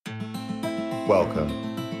Welcome.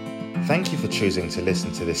 Thank you for choosing to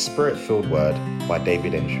listen to this Spirit-filled word by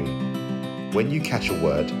David Entry. When you catch a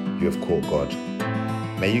word, you have caught God.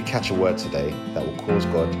 May you catch a word today that will cause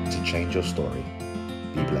God to change your story.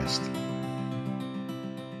 Be blessed.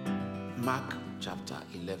 Mark chapter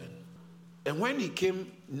 11. And when he came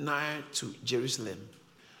nigh to Jerusalem,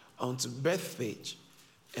 unto Bethphage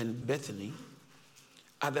and Bethany,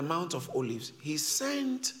 at the Mount of Olives, he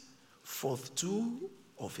sent forth two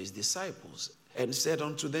of his disciples, and said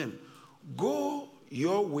unto them, Go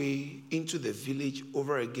your way into the village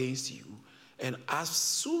over against you, and as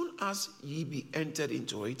soon as ye be entered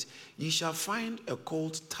into it, ye shall find a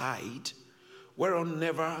colt tied, whereon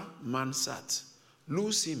never man sat.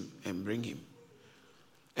 Loose him and bring him.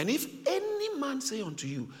 And if any man say unto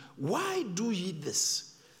you, Why do ye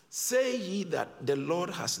this? Say ye that the Lord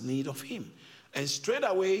has need of him, and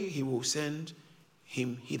straightway he will send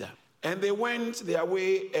him hither. And they went their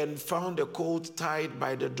way and found a colt tied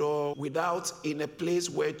by the door without, in a place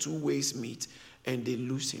where two ways meet, and they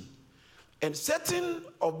loosed him. And certain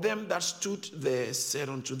of them that stood there said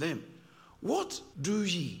unto them, What do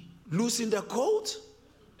ye? Loosing the colt?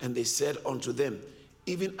 And they said unto them,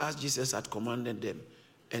 even as Jesus had commanded them,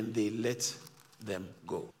 and they let them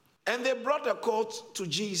go. And they brought the colt to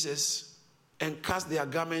Jesus and cast their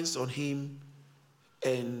garments on him,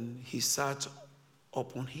 and he sat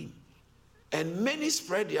upon him. And many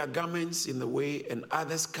spread their garments in the way, and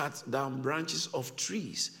others cut down branches of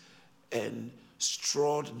trees and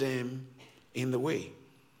strawed them in the way.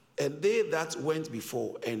 And they that went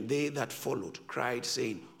before and they that followed cried,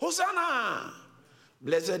 saying, Hosanna!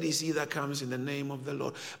 Blessed is he that comes in the name of the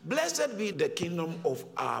Lord. Blessed be the kingdom of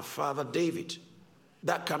our father David,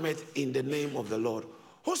 that cometh in the name of the Lord.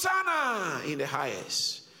 Hosanna in the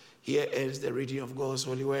highest. Here ends the reading of God's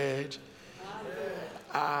holy word.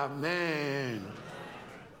 Amen.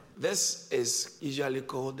 This is usually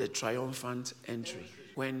called the triumphant entry,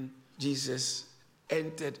 when Jesus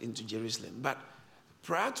entered into Jerusalem. But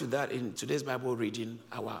prior to that, in today's Bible reading,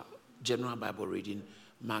 our general Bible reading,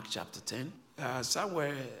 Mark chapter 10,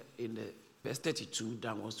 somewhere in the verse 32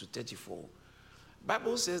 downwards to 34,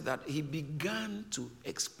 Bible says that he began to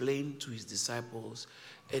explain to his disciples,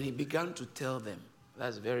 and he began to tell them.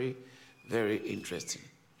 That's very, very interesting.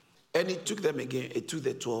 And he took them again, he took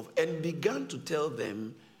the 12, and began to tell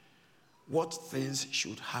them what things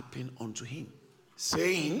should happen unto him,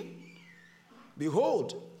 saying,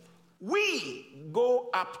 Behold, we go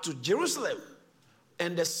up to Jerusalem,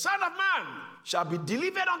 and the Son of Man shall be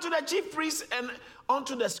delivered unto the chief priests and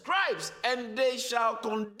unto the scribes, and they shall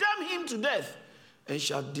condemn him to death, and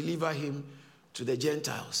shall deliver him to the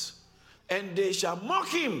Gentiles. And they shall mock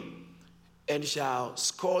him, and shall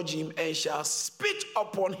scourge him, and shall spit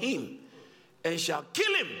upon him, and shall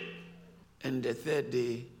kill him. And the third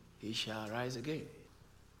day he shall rise again.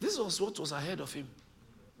 This was what was ahead of him.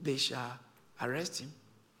 They shall arrest him.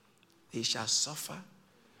 They shall suffer.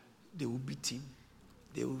 They will beat him.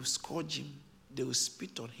 They will scourge him. They will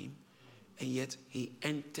spit on him. And yet he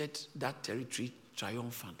entered that territory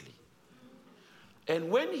triumphantly. And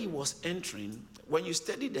when he was entering, when you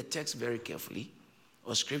study the text very carefully,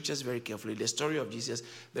 or scriptures very carefully, the story of Jesus,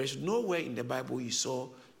 there is nowhere in the Bible you saw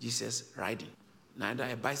Jesus riding. Neither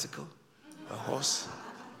a bicycle, a horse,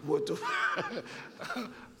 motor,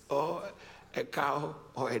 or a cow,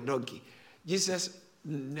 or a donkey. Jesus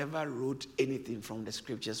never wrote anything from the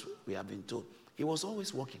scriptures we have been told. He was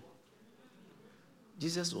always walking.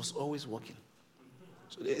 Jesus was always walking.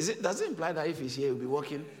 So does it imply that if he's here, he'll be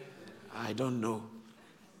walking? I don't know.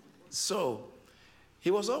 So, he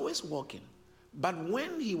was always walking. But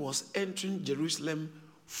when he was entering Jerusalem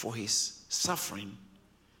for his suffering,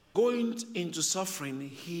 going into suffering,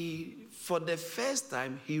 for the first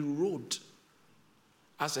time, he rode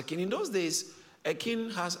as a king. In those days, a king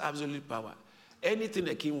has absolute power. Anything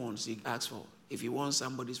a king wants, he asks for. If he wants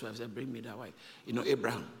somebody's wife, he said, bring me that wife.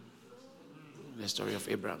 Abraham, the story of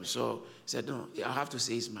Abraham. So he said, no, I have to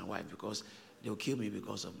say it's my wife because they'll kill me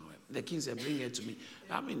because of my wife. The king said, bring her to me.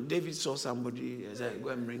 David saw somebody, said,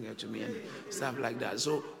 go and bring her to me and stuff like that.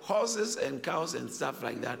 So horses and cows and stuff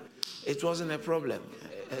like that, it wasn't a problem.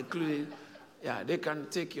 Including, they can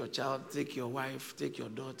take your child, take your wife, take your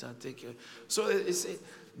daughter, take your... So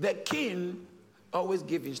the king always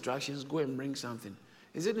gave instructions, go and bring something.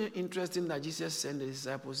 Isn't it interesting that Jesus sent the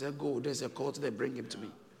disciples, said, go, there's a colt there, bring him to me.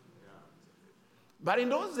 But in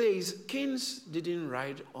those days, kings didn't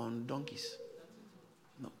ride on donkeys.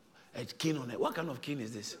 A king on it. What kind of king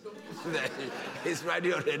is this? He's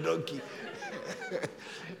riding on a donkey.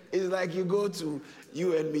 It's like you go to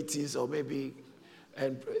UN meetings or maybe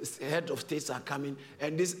and head of states are coming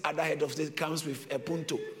and this other head of state comes with a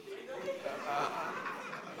punto.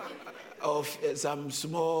 of some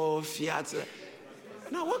small Fiat.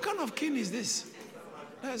 Now, what kind of king is this?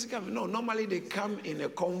 No, normally they come in a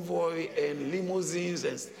convoy and limousines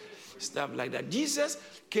and stuff like that. Jesus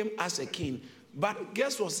came as a king, but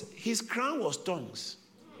guess what? His crown was tongues,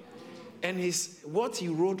 and what he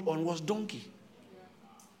rode on was donkey,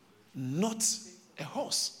 not a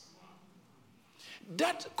horse.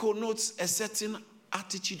 That connotes a certain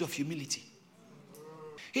attitude of humility.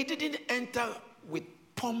 He didn't enter with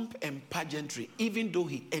pomp and pageantry, even though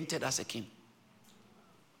he entered as a king.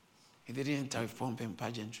 He didn't enter with pomp and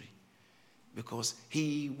pageantry because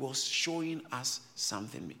he was showing us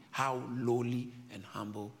something, how lowly and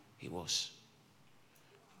humble he was.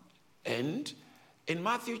 And in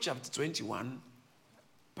Matthew chapter 21,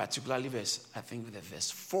 particularly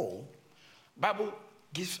verse 4, Bible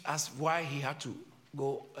gives us why he had to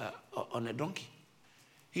go on a donkey.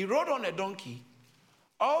 He rode on a donkey.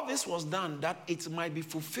 All this was done that it might be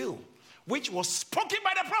fulfilled, which was spoken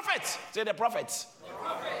by the prophets. Say the prophets. The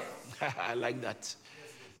prophets. I like that.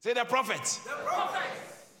 Say the prophets. The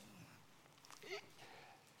prophets.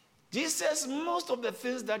 Jesus, most of the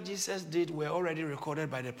things that Jesus did were already recorded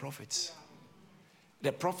by the prophets.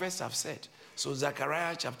 The prophets have said. So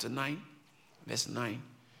Zechariah chapter 9, verse 9,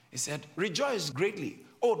 he said, "Rejoice greatly,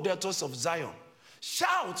 O daughters of Zion.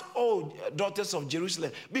 Shout, O daughters of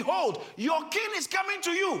Jerusalem. Behold, your king is coming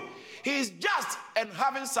to you. He is just and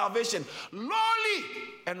having salvation, lowly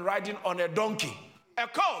and riding on a donkey, a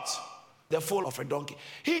colt, the foal of a donkey."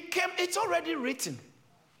 He came, it's already written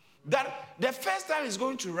that the first time he's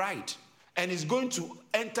going to ride and he's going to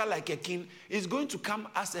enter like a king, he's going to come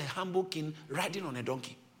as a humble king riding on a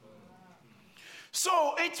donkey.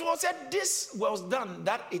 So it was said this was done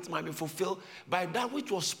that it might be fulfilled by that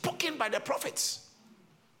which was spoken by the prophets.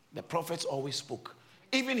 The prophets always spoke.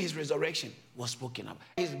 Even his resurrection was spoken about.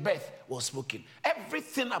 His birth was spoken.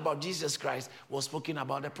 Everything about Jesus Christ was spoken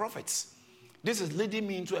about the prophets. This is leading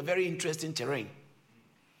me into a very interesting terrain.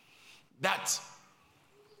 That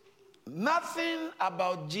nothing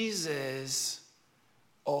about Jesus,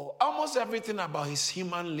 or almost everything about his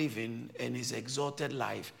human living and his exalted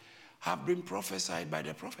life, have been prophesied by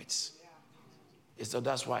the prophets. So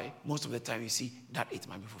that's why most of the time you see that it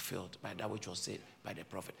might be fulfilled by that which was said by the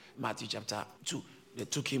prophet. Matthew chapter 2, they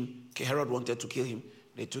took him, Herod wanted to kill him.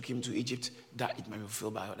 They took him to Egypt that it might be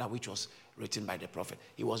fulfilled by that which was written by the prophet.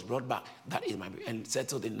 He was brought back that it might be, and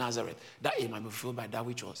settled in Nazareth that it might be fulfilled by that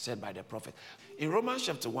which was said by the prophet. In Romans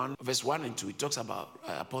chapter 1, verse 1 and 2, it talks about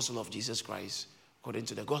apostle of Jesus Christ according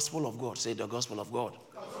to the gospel of God. Say the gospel of God.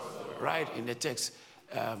 Right in the text.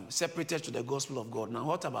 Separated to the gospel of God. Now,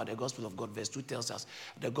 what about the gospel of God? Verse 2 tells us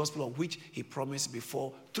the gospel of which he promised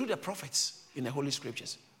before through the prophets in the Holy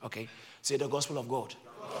Scriptures. Okay? Say the gospel of God.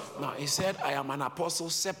 Now, he said, I am an apostle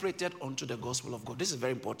separated unto the gospel of God. This is a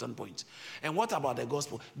very important point. And what about the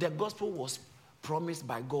gospel? The gospel was promised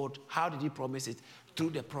by God. How did he promise it? Through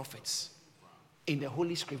the prophets in the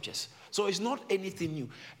Holy Scriptures. So it's not anything new.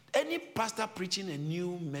 Any pastor preaching a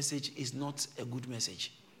new message is not a good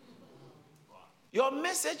message. Your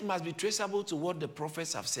message must be traceable to what the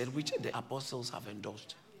prophets have said, which the apostles have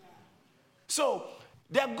endorsed. So,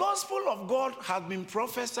 the gospel of God has been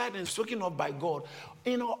prophesied and spoken of by God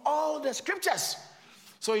in all the scriptures.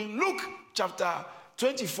 So, in Luke chapter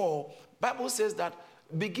 24, Bible says that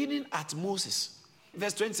beginning at Moses,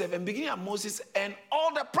 verse 27, beginning at Moses and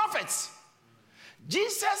all the prophets,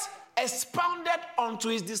 Jesus expounded unto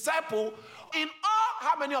his disciple in all,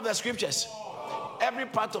 how many of the scriptures? Every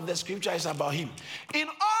part of the scripture is about him. In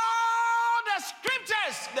all the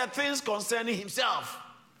scriptures, the things concerning himself.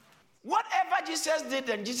 Whatever Jesus did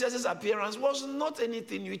and Jesus' appearance was not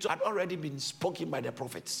anything new. It had already been spoken by the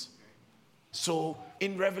prophets. So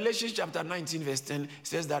in Revelation chapter 19 verse 10, it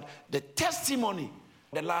says that the testimony,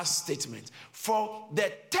 the last statement, for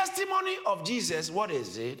the testimony of Jesus, what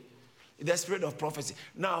is it? The spirit of prophecy.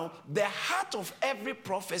 Now, the heart of every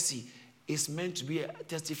prophecy is meant to be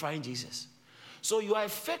testifying Jesus. So you are a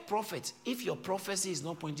fake prophet if your prophecy is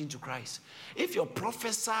not pointing to Christ. If your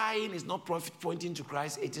prophesying is not pointing to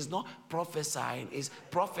Christ, it is not prophesying, it's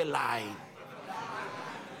prophesying.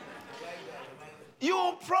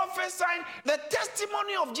 You prophesying, the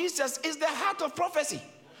testimony of Jesus is the heart of prophecy.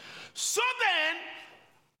 So then,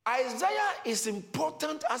 Isaiah is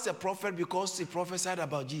important as a prophet because he prophesied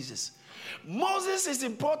about Jesus. Moses is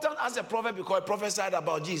important as a prophet because he prophesied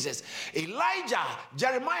about Jesus. Elijah,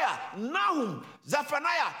 Jeremiah, Nahum,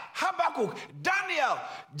 Zephaniah, Habakkuk, Daniel,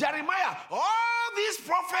 Jeremiah, all these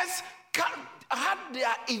prophets had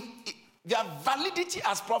their their validity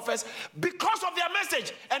as prophets because of their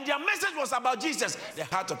message. And their message was about Jesus. The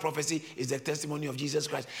heart of prophecy is the testimony of Jesus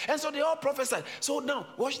Christ. And so they all prophesied. So now,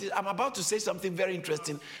 watch this. I'm about to say something very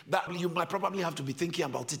interesting that you might probably have to be thinking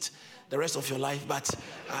about it the rest of your life, but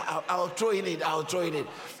I'll throw in it.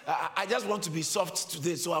 I just want to be soft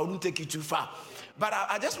today, so I wouldn't take you too far. But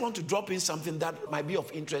I just want to drop in something that might be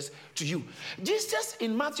of interest to you. Jesus,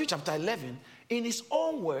 in Matthew chapter 11, in his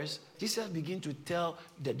own words, Jesus began to tell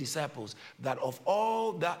the disciples that of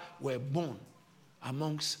all that were born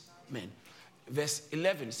amongst men, verse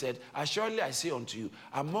 11 said, "Assuredly I say unto you,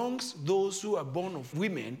 amongst those who are born of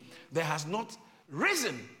women, there has not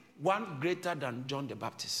risen one greater than John the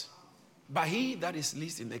Baptist. But he that is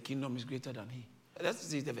least in the kingdom is greater than he." Let's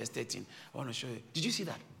see the verse 13. I want to show you. Did you see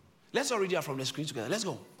that? Let's all read it from the screen together. Let's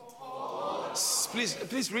go.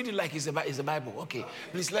 Please read it like it's a Bible. Okay.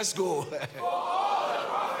 Please, let's go.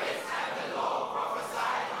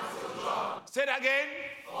 Say it again.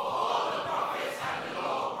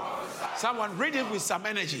 Someone read it with some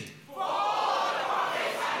energy.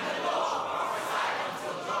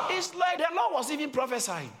 It's like the Lord was even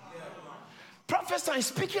prophesying. Prophesying,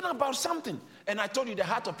 speaking about something. And I told you the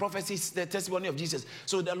heart of prophecy is the testimony of Jesus.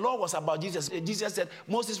 So the law was about Jesus. Jesus said,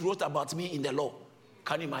 Moses wrote about me in the law.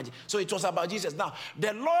 Can you imagine? So it was about Jesus. Now,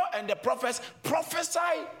 the law and the prophets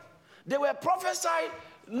prophesied. They were prophesied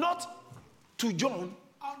not to John,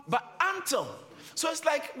 but until. So it's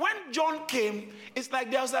like when John came, it's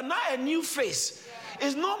like there was now a new face.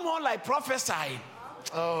 It's no more like prophesying.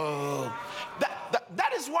 Oh,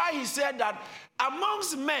 that is why he said that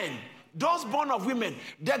amongst men, those born of women,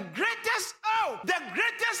 the greatest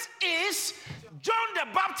is John the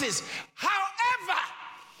Baptist. However,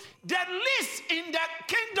 the least in the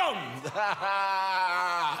kingdom.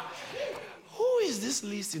 Who is this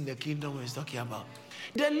least in the kingdom he's talking about?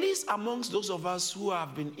 The least amongst those of us who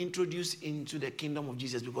have been introduced into the kingdom of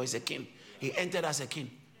Jesus because he's a king. He entered as a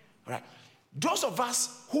king. Right? Those of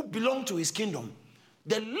us who belong to his kingdom,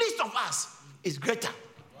 the least of us is greater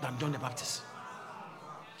than John the Baptist.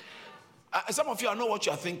 Some of you, I know what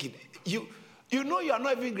you are thinking. You know you are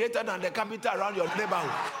not even greater than the capital around your neighborhood.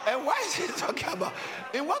 And why is he talking about?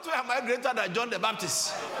 In what way am I greater than John the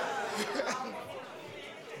Baptist?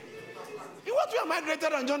 In what way am I greater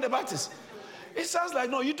than John the Baptist? It sounds like,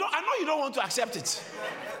 no, you don't. I know you don't want to accept it.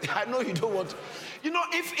 I know you don't want to. You know,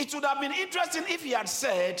 if it would have been interesting if he had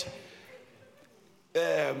said,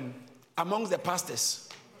 amongst the pastors,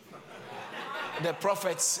 the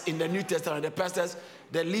prophets in the New Testament, the pastors,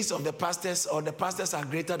 the least of the pastors, or the pastors are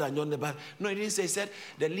greater than John the Baptist. No, he didn't say. He said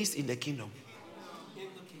the least in the kingdom.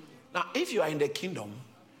 Now, if you are in the kingdom,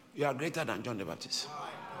 you are greater than John the Baptist.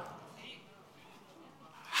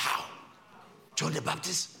 How? John the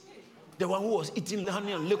Baptist, the one who was eating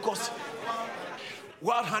honey and locusts,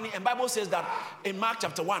 wild honey. And Bible says that in Mark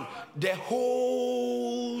chapter 1, the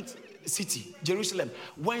whole city, Jerusalem,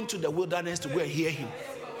 went to the wilderness to go and hear him.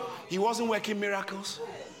 He wasn't working miracles.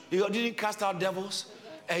 He didn't cast out devils.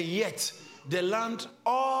 And yet,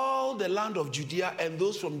 all the land of Judea and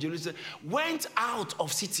those from Jerusalem went out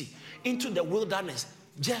of city into the wilderness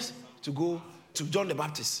just to go to John the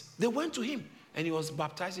Baptist. They went to him and he was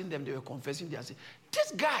baptizing them. They were confessing their sin.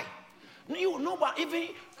 This guy, you know, but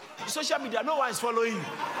even social media, no one is following you.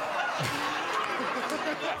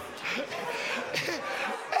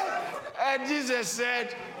 And Jesus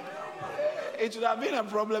said, it would have been a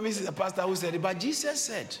problem if it's the pastor who said it, but Jesus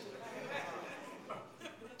said.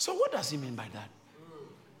 So what does he mean by that?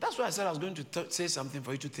 That's why I said I was going to say something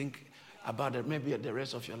for you to think about it, maybe the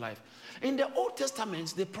rest of your life. In the Old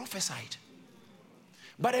Testament, they prophesied.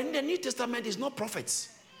 But in the New Testament, it's not prophets,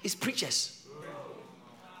 it's preachers.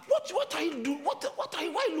 What are you doing? Why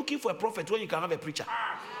are you looking for a prophet when you can have a preacher?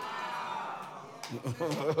 I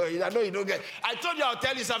know you don't get. I told you I'll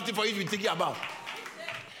tell you something for you to be thinking about.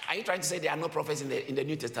 Are you trying to say there are no prophets in the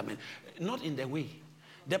New Testament? Not in the way.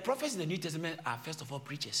 The prophets in the New Testament are first of all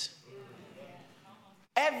preachers.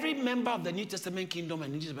 Every member of the New Testament kingdom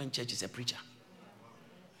and New Testament church is a preacher.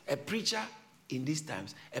 A preacher in these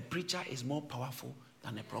times, a preacher is more powerful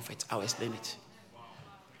than a prophet. I'll explain it.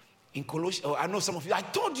 In Colossians, I know some of you, I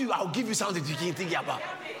told you I'll give you something to think about.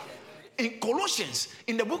 In Colossians,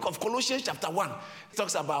 in the book of Colossians chapter 1, it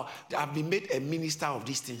talks about, I've been made a minister of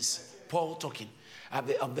these things. Paul talking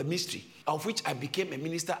of the mystery, of which I became a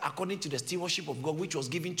minister according to the stewardship of God, which was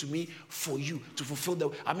given to me for you to fulfill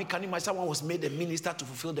can you imagine someone was made a minister to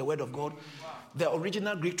fulfill the word of God? The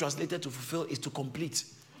original Greek translated to fulfill is to complete.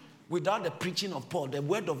 without the preaching of Paul, the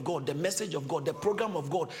word of God, the message of God, the program of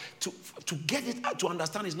God, to get it out, to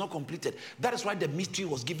understand is not completed. That is why the mystery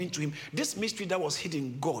was given to him. This mystery that was hidden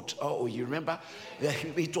in God. Oh, you remember?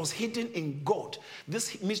 It was hidden in God.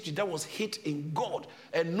 This mystery that was hid in God.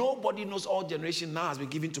 And nobody knows, all generation now has been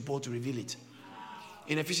given to Paul to reveal it.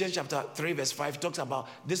 In Ephesians chapter 3 verse 5, it talks about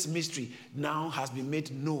this mystery now has been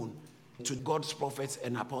made known to God's prophets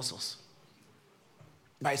and apostles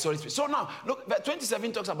by His Holy Spirit. So now, look, verse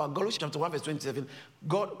 27 talks about Galatians chapter 1 verse 27,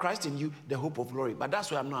 God, Christ in you, the hope of glory. But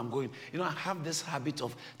that's where I'm going. I have this habit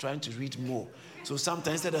of trying to read more. So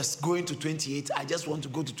sometimes instead of going to 28, I just want to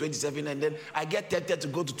go to 27, and then I get tempted to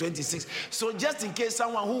go to 26. So just in case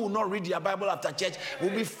someone who will not read their Bible after church will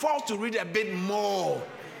be forced to read a bit more.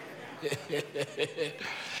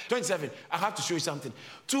 27, I have to show you something.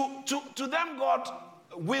 To them God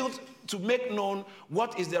willed to make known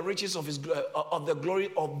what is the riches of the glory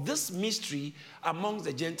of this mystery amongst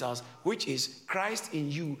the Gentiles, which is Christ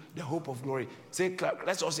in you, the hope of glory.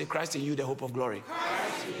 Let's all say Christ in you, the hope of glory.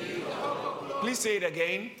 Christ in you, the hope of glory. Please say it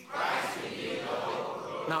again. Christ in you, the hope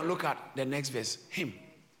of glory. Now look at the next verse. Him.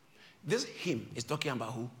 This him is talking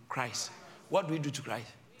about who? Christ. What do we do to Christ?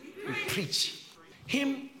 We preach.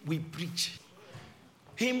 Him we preach.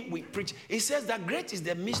 Him we preach. It says that great is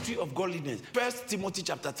the mystery of godliness. 1 Timothy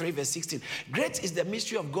chapter 3 verse 16. Great is the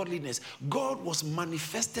mystery of godliness. God was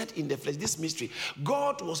manifested in the flesh. This mystery.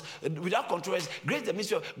 God was, without controversy, great is the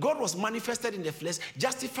mystery of God was manifested in the flesh,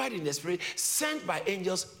 justified in the spirit, sent by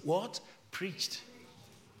angels. What? Preached.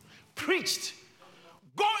 Preached.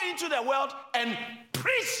 Go into the world and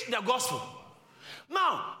preach the gospel.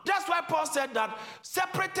 Now, that's why Paul said that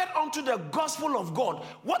separated unto the gospel of God.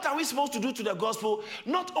 What are we supposed to do to the gospel?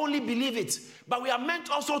 Not only believe it, but we are meant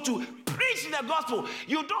also to preach the gospel.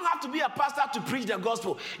 You don't have to be a pastor to preach the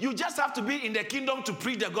gospel. You just have to be in the kingdom to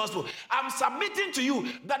preach the gospel. I'm submitting to you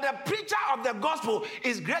that the preacher of the gospel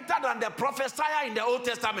is greater than the prophesier in the Old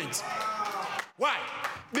Testament. Why?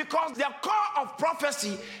 Because the core of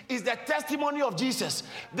prophecy is the testimony of Jesus.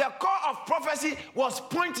 The core of prophecy was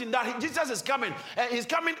pointing that Jesus is coming. He's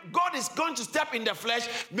coming. God is going to step in the flesh.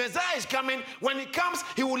 Messiah is coming. When he comes,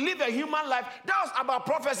 he will live a human life. That was about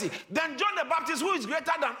prophecy. Then John the Baptist, who is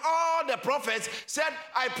greater than all the prophets, said,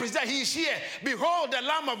 I present, he is here. Behold, the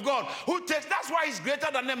Lamb of God who takes. That's why he's greater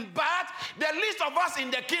than them. But the least of us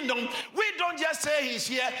in the kingdom, we don't just say he's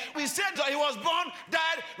here. We said that he was born,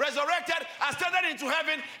 died, resurrected, ascended into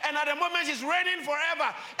heaven, and at the moment he's reigning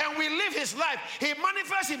forever, and we live his life. He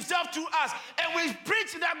manifests himself to us, and we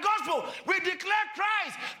preach the gospel. We declare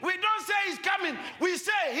Christ. We don't say he's coming. We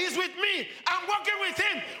say he's with me. I'm walking with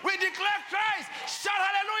him. We declare Christ. Shout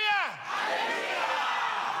hallelujah. Hallelujah.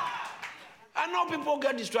 I know people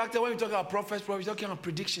get distracted when we talk about prophets. We're talking about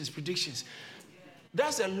predictions.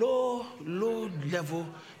 That's a low level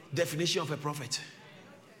definition of a prophet.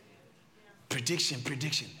 Prediction.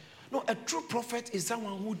 No, a true prophet is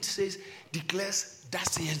someone who declares, that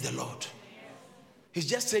says the Lord. He's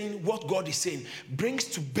just saying what God is saying, brings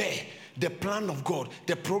to bear the plan of God,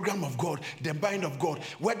 the program of God, the mind of God,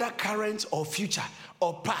 whether current or future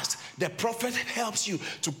or past. The prophet helps you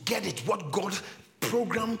to get it, what God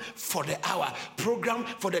program for the hour, program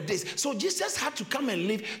for the days. So Jesus had to come and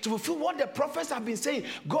live to fulfill what the prophets have been saying.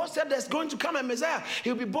 God said there's going to come a Messiah.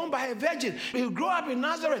 He'll be born by a virgin. He'll grow up in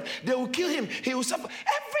Nazareth. They will kill him. He will suffer.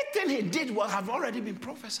 Everything he did will have already been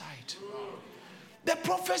prophesied. The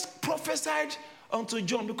prophets prophesied unto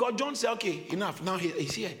John, because John said, okay, enough. Now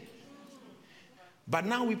he's here. But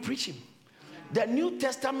now we preach him. The New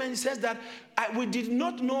Testament says that we did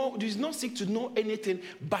not seek to know anything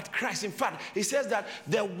but Christ. In fact, it says that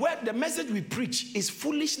the message we preach is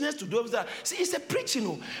foolishness to those that see. It's a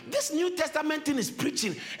preaching. This New Testament thing is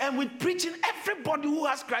preaching, and with preaching, everybody who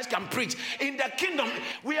has Christ can preach. In the kingdom,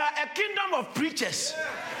 we are a kingdom of preachers.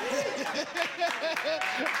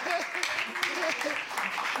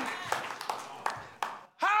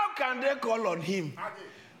 How can they call on him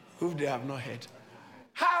who they have not heard?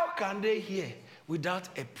 How can they hear without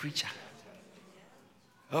a preacher?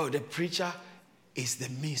 Oh, the preacher is the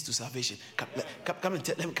means to salvation. Come and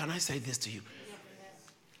tell them, can I say this to you?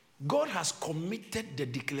 God has committed the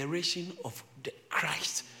declaration of the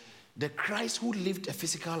Christ who lived a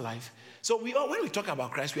physical life. So when we talk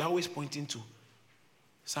about Christ, we're always pointing to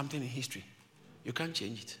something in history. You can't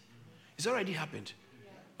change it. It's already happened.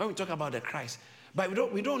 When we talk about the Christ, but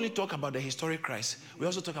we don't only talk about the historic Christ. We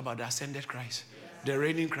also talk about the ascended Christ, the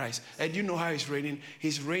reigning Christ. And you know how he's reigning?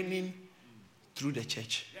 He's reigning through the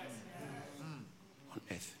church on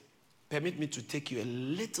earth. Permit me to take you a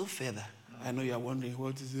little further. I know you are wondering,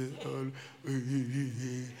 what is it?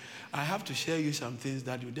 I have to share you some things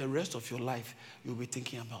that the rest of your life you'll be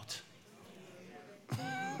thinking about.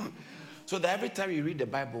 So that every time you read the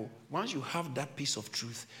Bible, once you have that piece of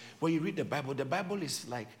truth, when you read the Bible is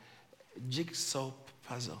like a jigsaw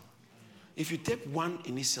puzzle. If you take one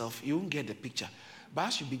in itself, you won't get the picture. But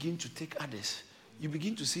as you begin to take others, you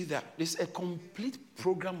begin to see that it's a complete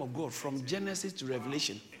program of God from Genesis to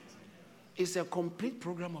Revelation. It's a complete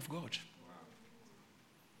program of God.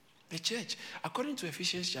 The church, according to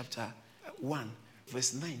Ephesians chapter 1,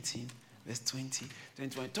 verse 19, verse 20,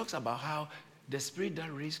 21, it talks about how the Spirit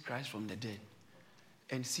that raised Christ from the dead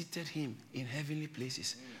and seated him in heavenly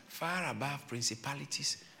places, far above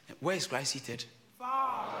principalities. Where is Christ seated?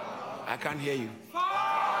 Far. I can't hear you.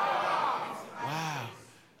 Far. Wow.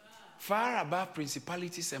 Far above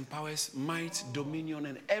principalities and powers, might, dominion,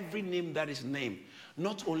 and every name that is named,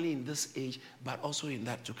 not only in this age, but also in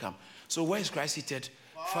that to come. So where is Christ seated?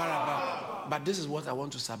 Far above. But this is what I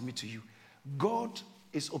want to submit to you. God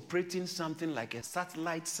is operating something like a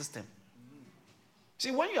satellite system.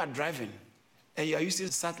 See, when you are driving and you are using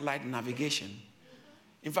satellite navigation,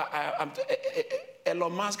 in fact,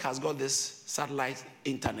 Elon Musk has got this satellite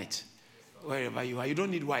internet wherever you are. You don't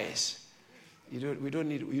need wires. You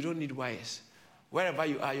don't need wires. Wherever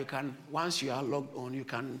you are, you can, once you are logged on, you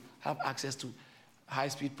can have access to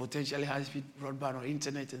high-speed, potentially high-speed broadband or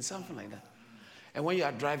internet and something like that. And when you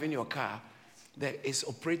are driving your car, that is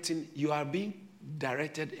operating, you are being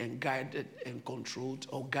directed and guided and controlled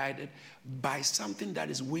or guided by something that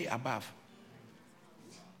is way above.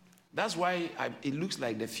 That's why it looks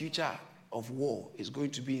like the future of war is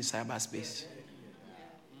going to be in cyberspace.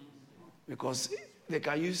 Because they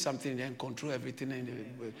can use something and control everything.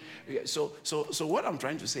 So what I'm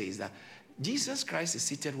trying to say is that Jesus Christ is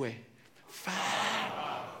seated where? Far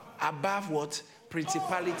above what?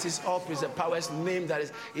 Principalities, all powers, name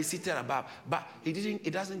that is seated above. But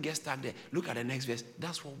it doesn't get stuck there. Look at the next verse.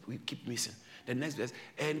 That's what we keep missing. The next verse.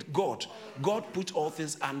 And God put all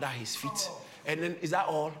things under his feet. And then, is that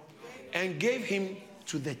all? And gave him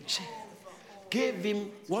to the church. Gave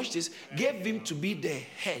him, watch this, gave him to be the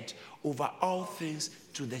head over all things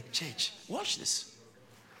to the church. Watch this.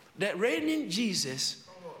 The reigning Jesus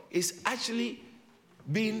is actually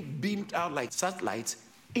being beamed out like satellites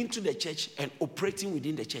into the church and operating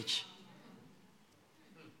within the church.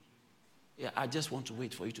 Yeah, I just want to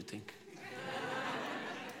wait for you to think.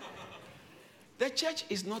 The church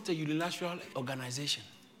is not a unilateral organization.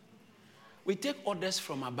 We take orders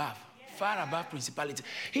from above, far above principality.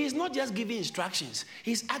 He is not just giving instructions.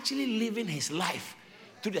 He's actually living his life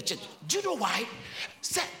to the church. Do you know why?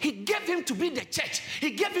 He gave him to be the church.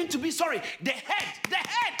 He gave him to be, the head. The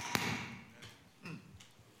head.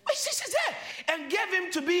 This is it. And gave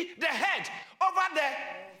him to be the head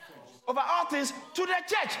over all things to the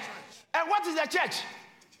church. And what is the church?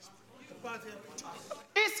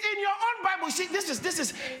 It's in your own Bible. See, this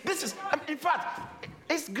is. In fact,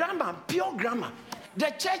 it's grammar, pure grammar.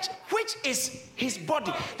 The church, which is his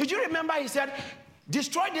body. Did you remember he said,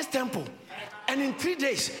 destroy this temple, and in 3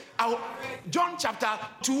 days, John chapter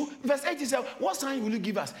 2, verse 8, he said, what sign will you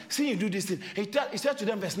give us? See you do this thing. He said to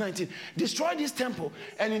them, verse 19, destroy this temple,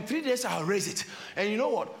 and in 3 days I'll raise it. And you know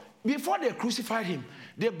what? Before they crucified him,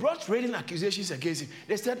 they brought railing accusations against him.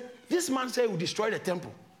 They said, this man said he will destroy the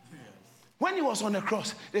temple. When he was on the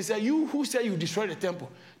cross, they said, you who said you destroy the temple,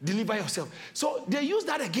 deliver yourself. So they used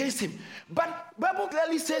that against him. But Bible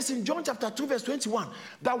clearly says in John chapter 2, verse 21,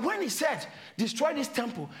 that when he said, destroy this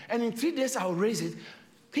temple, and in 3 days I will raise it,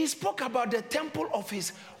 he spoke about the temple of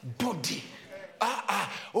his body.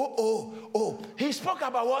 He spoke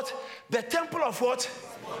about what? The temple of what?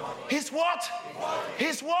 His what?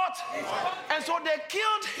 His what? And so they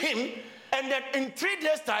killed him. And then in 3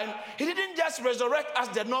 days' time, he didn't just resurrect as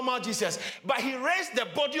the normal Jesus, but he raised the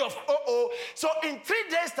body of So in 3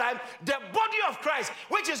 days' time, the body of Christ,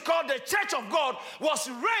 which is called the church of God, was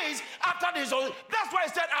raised after this. That's why he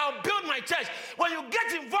said, I'll build my church. When you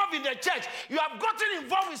get involved in the church, you have gotten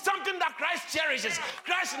involved with something that Christ cherishes,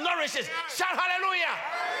 Christ nourishes. Shout hallelujah.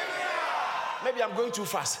 Maybe I'm going too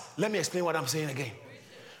fast. Let me explain what I'm saying again.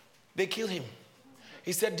 They killed him.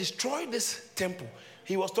 He said, destroy this temple.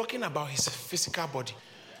 He was talking about his physical body.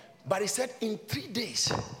 But he said, in 3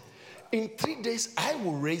 days, I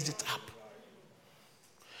will raise it up.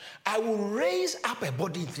 I will raise up a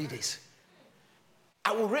body in 3 days.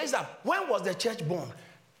 I will raise up. When was the church born?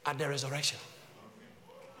 At the resurrection.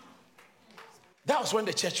 That was when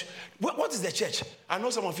the church. What is the church? I know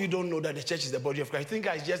some of you don't know that the church is the body of Christ. I think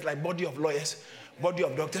it's just like body of lawyers, body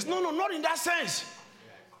of doctors. No, not in that sense.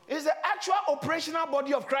 It's the actual operational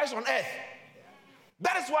body of Christ on earth.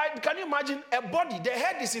 That is why, can you imagine a body? The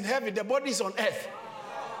head is in heaven, the body is on earth.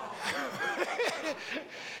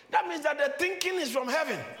 That means that the thinking is from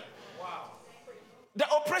heaven. The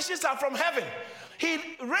operations are from heaven. He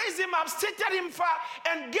raised him up, seated him far,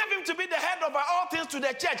 and gave him to be the head over all things to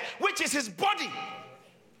the church, which is his body.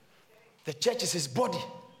 The church is his body.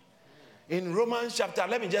 In Romans chapter,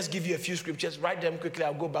 let me just give you a few scriptures. Write them quickly.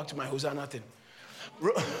 I'll go back to my Hosanna thing.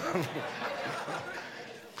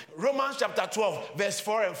 Romans chapter 12, verse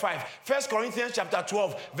 4 and 5. 1 Corinthians chapter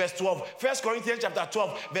 12, verse 12. 1 Corinthians chapter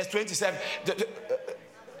 12, verse 27.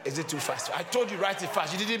 Is it too fast? I told you write it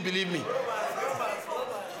fast. You didn't believe me.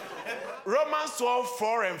 Romans 12,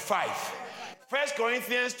 4 and 5. 1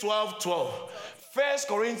 Corinthians 12, 12. 1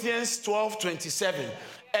 Corinthians 12, 27.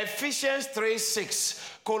 Ephesians 3, 6.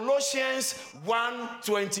 Colossians 1,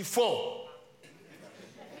 24.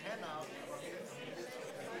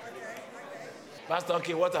 Pastor,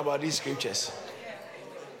 okay, what about these scriptures?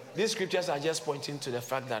 These scriptures are just pointing to the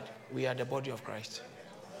fact that we are the body of Christ.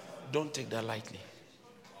 Don't take that lightly.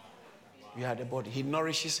 We are the body. He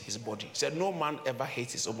nourishes his body. He said, no man ever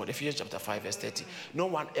hates his own body. Ephesians chapter 5, verse 30. No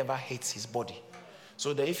one ever hates his body.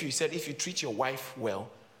 So that if you treat your wife well,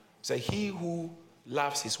 say, he who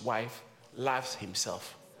loves his wife loves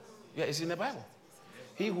himself. Yeah, it's in the Bible.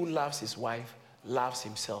 He who loves his wife loves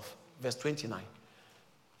himself. Verse 29.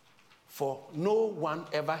 For no one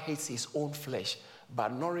ever hates his own flesh,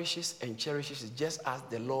 but nourishes and cherishes it, just as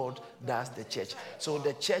the Lord does the church. So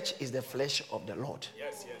the church is the flesh of the Lord.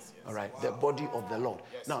 Yes. All right, the body of the Lord.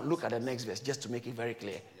 Yes. Now look at the next verse, just to make it very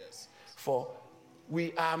clear. Yes. For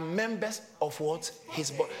we are members of what?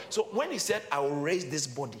 His body. So when he said, I will raise this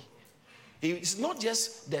body, it's not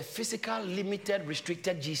just the physical, limited,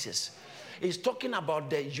 restricted Jesus. He's talking about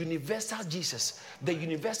the universal Jesus, the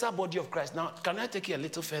universal body of Christ. Now, can I take you a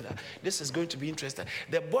little further? This is going to be interesting.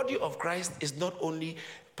 The body of Christ is not only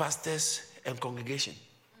pastors and congregation.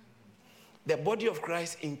 The body of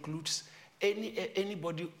Christ includes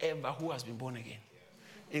anybody ever who has been born again,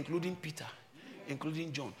 including Peter,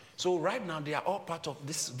 including John. So right now, they are all part of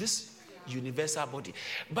this universal body.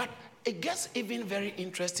 But it gets even very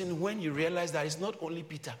interesting when you realize that it's not only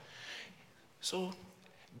Peter. So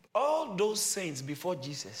all those saints before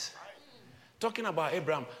Jesus, talking about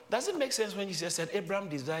Abraham, does it make sense when Jesus said, Abraham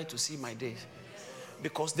desired to see my days?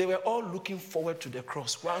 Because they were all looking forward to the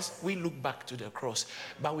cross, whilst we look back to the cross.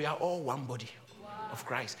 But we are all one body of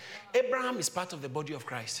Christ. Abraham is part of the body of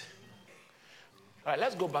Christ. All right,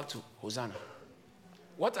 let's go back to Hosanna.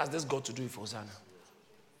 What has this got to do with Hosanna?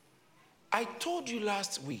 I told you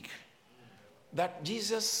last week that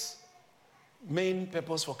Jesus' main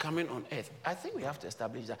purpose for coming on earth, I think we have to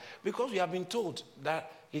establish that, because we have been told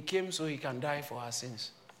that he came so he can die for our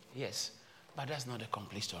sins. Yes, but that's not a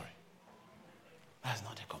complete story. That's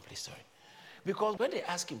not a complete story. Because when they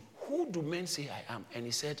asked him, who do men say I am? And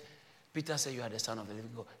he said, Peter said, you are the Son of the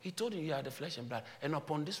living God. He told him, you are the flesh and blood. And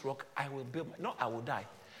upon this rock, I will build, I will die.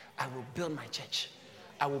 I will build my church.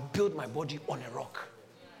 I will build my body on a rock.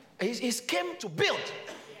 He came to build.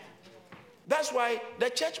 That's why the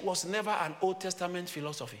church was never an Old Testament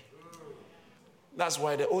philosophy. That's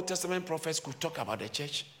why the Old Testament prophets could talk about the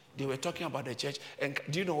church. They were talking about the church. And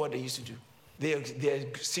do you know what they used to do? They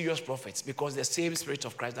are serious prophets, because the same Spirit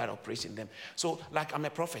of Christ that operates in them. So, like, I'm a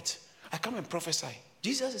prophet. I come and prophesy.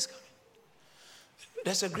 Jesus is coming.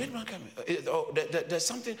 There's a great man coming. There's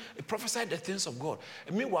something, prophesy the things of God.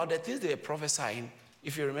 And meanwhile, the things they are prophesying,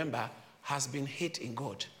 if you remember, has been hid in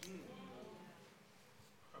God.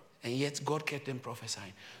 And yet God kept them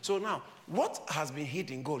prophesying. So now, what has been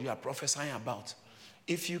hid in God you are prophesying about?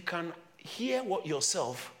 If you can hear what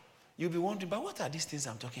yourself, you'll be wondering, but what are these things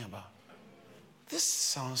I'm talking about? This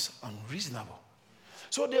sounds unreasonable.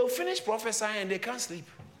 So they'll finish prophesying and they can't sleep.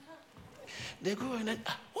 They go and then,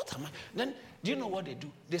 what am I? Then, do you know what they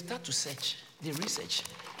do? They start to search. They research.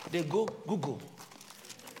 They go Google.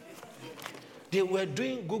 They were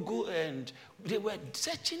doing Google and they were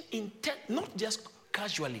searching not just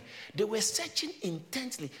casually. They were searching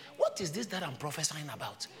intensely. What is this that I'm prophesying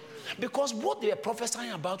about? Because what they were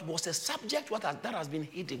prophesying about was a subject that has been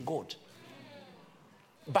hid in God.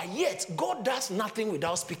 But yet, God does nothing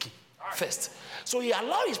without speaking first. So he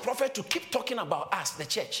allowed his prophet to keep talking about us, the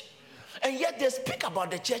church. And yet they speak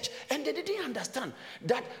about the church and they didn't understand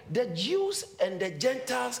that the Jews and the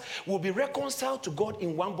Gentiles will be reconciled to God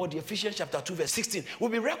in one body. Ephesians chapter 2 verse 16 will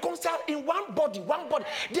be reconciled in one body, one body.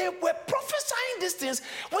 They were prophesying these things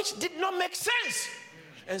which did not make sense.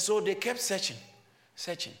 And so they kept searching.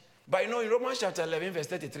 But in Romans chapter 11 verse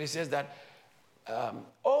 33 says that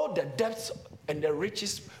all the depths and the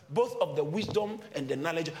riches, both of the wisdom and the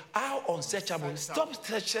knowledge, are unsearchable. Stop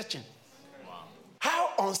searching. How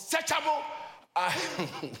unsearchable.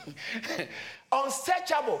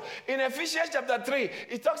 Unsearchable. In Ephesians chapter 3,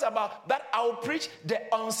 it talks about that I will preach the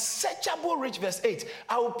unsearchable rich. Verse 8.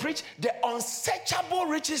 I will preach the unsearchable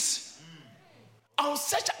riches.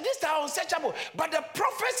 Unsearchable. These are unsearchable. But the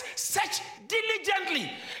prophets search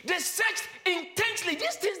diligently. They search intensely.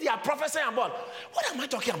 These things they are prophesying about. What am I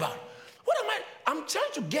talking about? I'm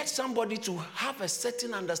trying to get somebody to have a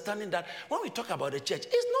certain understanding that when we talk about the church,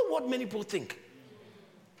 it's not what many people think.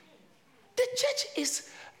 The church is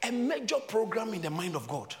a major program in the mind of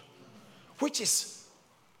God, which is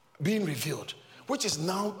being revealed, which is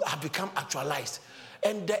now have become actualized.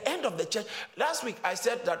 And the end of the church, last week I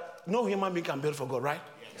said that no human being can build for God, right?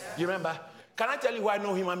 Yes. You remember? Can I tell you why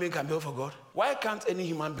no human being can build for God? Why can't any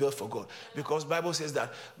human build for God? Because Bible says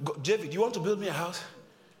that, David, you want to build me a house?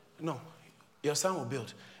 No, your son will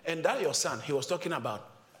build. And that your son, he was talking about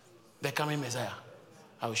the coming Messiah.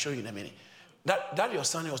 I will show you in a minute. That your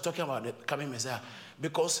son, he was talking about the coming Messiah.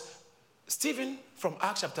 Because Stephen from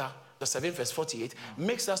Acts chapter 7 verse 48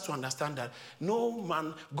 makes us to understand that no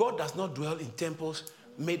man, God does not dwell in temples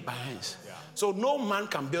made by hands. Yeah. So no man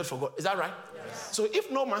can build for God. Is that right? Yes. So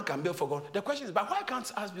if no man can build for God, the question is, but why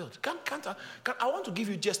can't us build? I want to give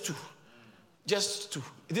you just two. Just two.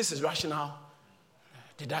 This is rational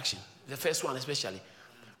deduction. The first one especially.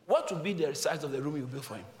 What would be the size of the room you build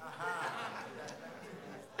for him?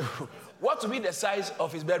 What would be the size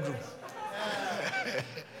of his bedroom?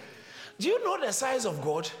 Do you know the size of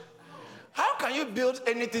God? How can you build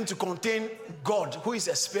anything to contain God, who is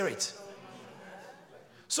a spirit?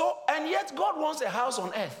 So, and yet God wants a house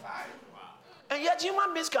on earth. And yet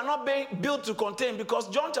human beings cannot be built to contain, because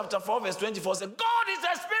John chapter 4 verse 24 says, God is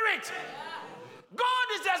a spirit. God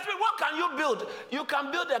is a spirit. What can you build? You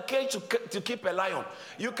can build a cage to keep a lion.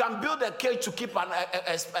 You can build a cage to keep an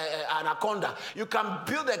anaconda. You can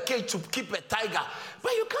build a cage to keep a tiger.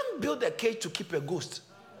 But you can't build a cage to keep a ghost.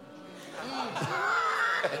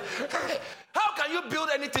 How can you build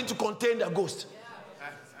anything to contain the ghost?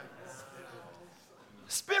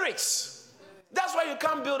 Spirits. That's why you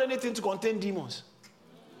can't build anything to contain demons.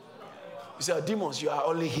 You say, demons, you are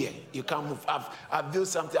only here. You can't move. I've built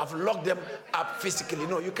something. I've locked them up physically.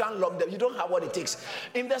 No, you can't lock them. You don't have what it takes.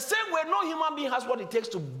 In the same way, no human being has what it takes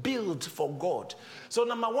to build for God. So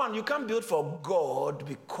number one, you can't build for God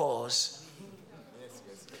because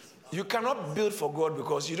you cannot build for God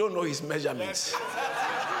because you don't know his measurements.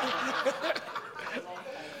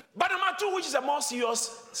 But number two, which is a more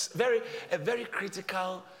serious, a very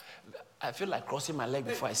critical, I feel like crossing my leg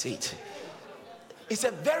before I say it. It's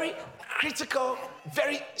a very critical,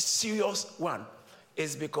 very serious one.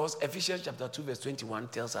 It's because Ephesians chapter 2 verse 21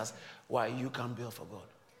 tells us why you can build for God.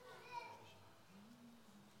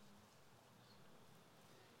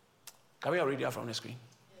 Can we all read that from the screen?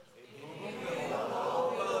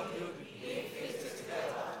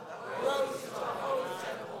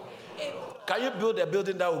 Can you build a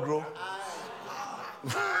building that will grow?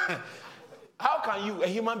 How can you, a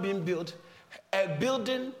human being, build a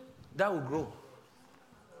building that will grow?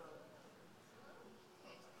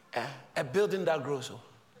 A building that grows. So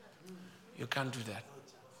you can't do that.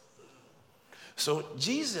 So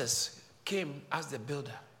Jesus came as the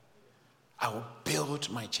builder. I will build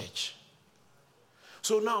my church.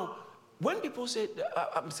 So now, when people say,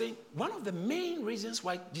 I'm saying one of the main reasons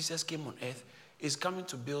why Jesus came on earth is coming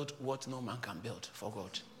to build what no man can build for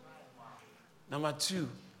God. Number two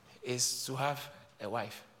is to have a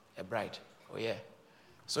wife, a bride. Oh yeah.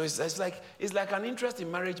 So it's like an interest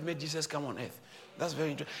in marriage made Jesus come on earth. That's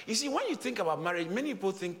very interesting. You see, when you think about marriage, many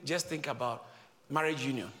people just think about marriage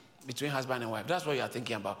union between husband and wife. That's what you are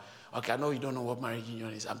thinking about. Okay, I know you don't know what marriage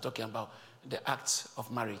union is. I'm talking about the acts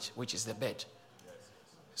of marriage, which is the bed.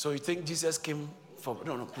 So you think Jesus came for?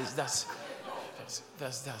 No, please. That's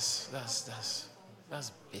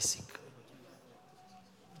basic.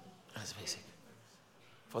 That's basic.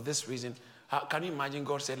 For this reason, can you imagine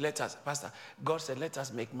God said, God said, let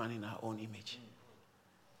us make man in our own image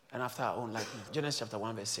and after our own likeness. Genesis chapter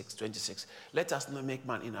 1 verse 26. Let us not make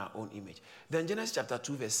man in our own image. Then Genesis chapter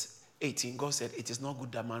 2 verse 18, God said, it is not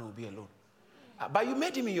good that man will be alone. But you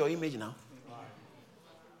made him in your image now.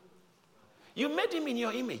 You made him in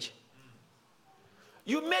your image.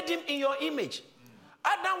 You made him in your image.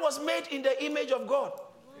 Adam was made in the image of God.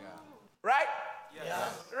 Yeah. Right?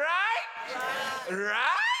 Yes. Right? Yes.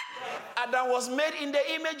 Right? Adam was made in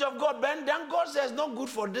the image of God. But then God says, not good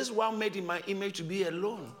for this one made in my image to be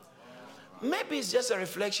alone. Maybe it's just a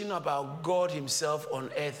reflection about God himself on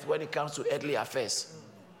earth when it comes to earthly affairs.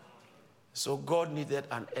 So God needed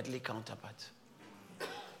an earthly counterpart.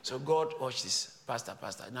 So God, watch this. Pastor,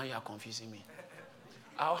 now you are confusing me.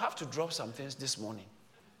 I'll have to drop some things this morning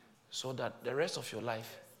so that the rest of your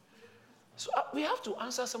life. So we have to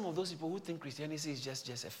answer some of those people who think Christianity is just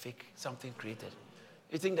a fake, something created.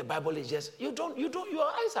 You think the Bible is just, you don't, your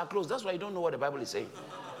eyes are closed. That's why you don't know what the Bible is saying.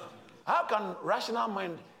 How can rational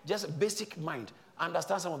mind, just a basic mind,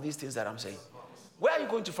 understand some of these things that I'm saying? Where are you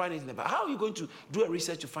going to find it in the Bible? How are you going to do a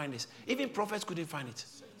research to find this? Even prophets couldn't find it.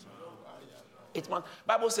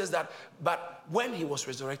 Bible says that, but when he was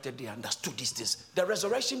resurrected, they understood these things. The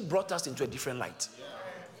resurrection brought us into a different light.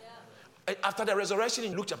 After the resurrection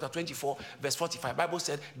in Luke chapter 24, verse 45, Bible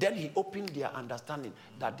said, then he opened their understanding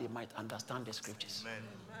that they might understand the scriptures. Amen.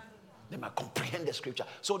 They might comprehend the scripture.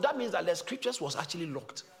 So that means that the scriptures was actually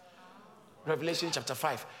locked. Revelation chapter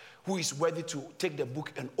 5, who is worthy to take the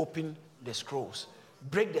book and open the scrolls,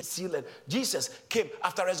 break the seal. And Jesus came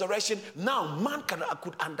after resurrection. Now man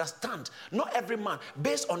could understand. Not every man,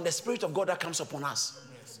 based on the Spirit of God that comes upon us.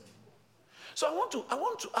 So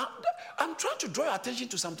I'm trying to draw your attention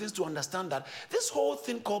to some things to understand that this whole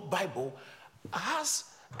thing called Bible has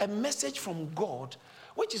a message from God,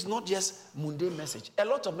 which is not just mundane message. A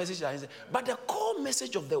lot of messages are in there, but the core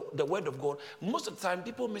message of the word of God, most of the time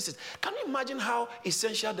people miss it. Can you imagine how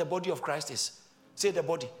essential the body of Christ is? Say the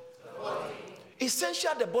body. The body.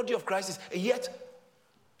 Essential the body of Christ is, yet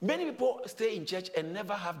many people stay in church and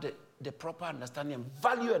never have the proper understanding and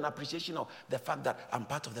value and appreciation of the fact that I'm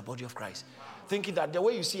part of the body of Christ. Thinking that the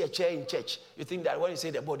way you see a chair in church, you think that when you say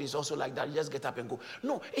the body is also like that, you just get up and go.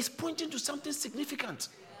 No, it's pointing to something significant.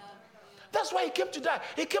 That's why he came to die.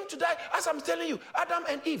 He came to die, as I'm telling you, Adam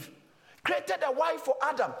and Eve created a wife for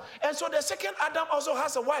Adam. And so the second Adam also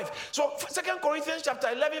has a wife. So 2 Corinthians chapter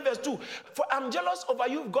 11 verse 2. For I'm jealous over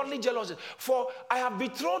you, godly jealousy. For I have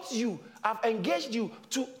betrothed you, I've engaged you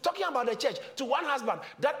to, talking about the church, to one husband,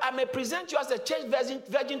 that I may present you as a church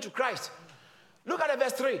virgin to Christ. Look at the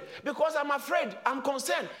verse 3. Because I'm afraid, I'm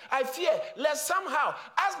concerned, I fear, lest somehow,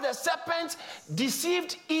 as the serpent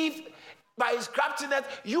deceived Eve by his craftiness,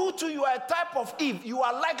 you too, you are a type of Eve. You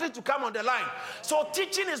are likely to come on the line. So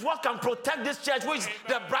teaching is what can protect this church, which is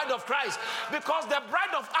the bride of Christ. Because the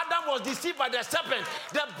bride of Adam was deceived by the serpent.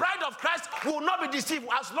 The bride of Christ will not be deceived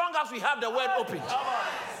as long as we have the word opened.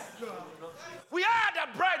 We are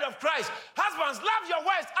the bride of Christ. Husbands, love your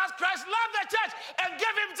wives as Christ loved the church and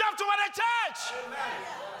gave himself to the church.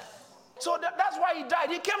 Amen. So that's why he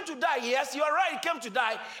died. He came to die. Yes, you're right, he came to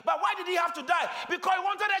die. But why did he have to die? Because he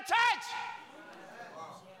wanted a church.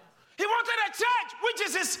 He wanted a church, which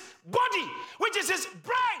is his body, which is his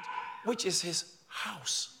bride, which is his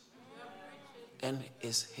house, and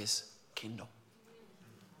is his kingdom.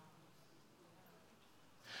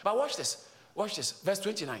 But watch this. Watch this. Verse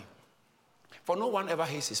 29. For no one ever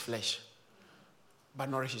hates his flesh, but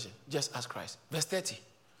nourishes it, just as Christ. Verse 30.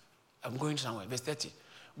 I'm going somewhere. Verse 30.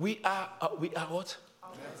 We are what?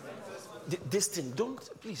 This thing. Don't,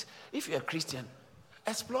 please, if you're a Christian,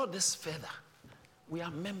 explore this further. We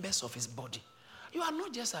are members of his body. You are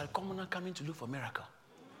not just a commoner coming to look for miracle.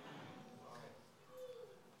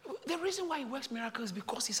 The reason why he works miracles is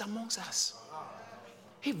because he's amongst us.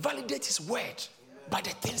 He validates his word by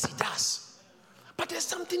the things he does. But there's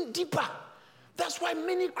something deeper. That's why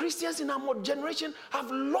many Christians in our generation have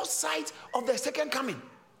lost sight of the second coming.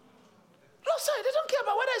 Lost sight. They don't care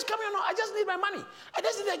about whether it's coming or not. I just need my money. I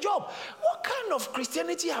just need a job. What kind of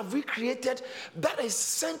Christianity have we created that is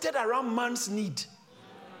centered around man's need?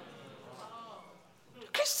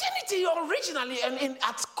 Christianity originally and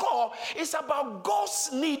at core is about God's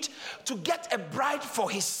need to get a bride for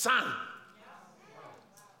his son.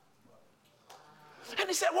 And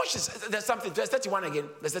he said, watch this. There's something. Verse 31 again.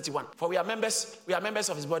 Verse 31. For we are members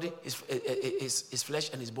of his body, his flesh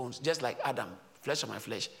and his bones, just like Adam, flesh of my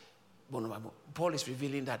flesh, bone of my bone. Paul is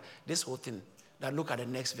revealing that this whole thing, that look at the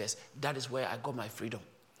next verse, that is where I got my freedom.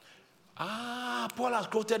 Paul has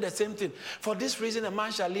quoted the same thing. For this reason, a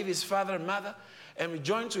man shall leave his father and mother and be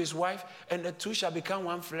joined to his wife, and the two shall become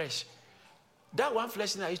one flesh. That one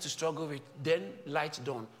flesh thing I used to struggle with, then light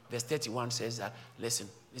dawn. Verse 31 says that, listen,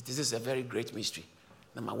 this is a very great mystery.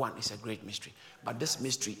 Number one, it's a great mystery. But this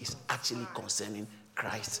mystery is actually concerning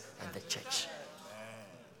Christ and the church.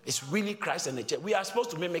 It's really Christ and the church. We are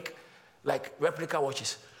supposed to mimic, like replica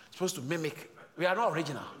watches. Supposed to mimic. We are not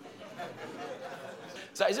original.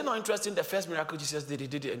 So is it not interesting? The first miracle Jesus did, he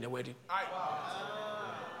did it in the wedding.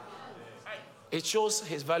 It shows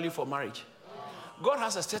his value for marriage. God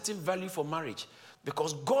has a certain value for marriage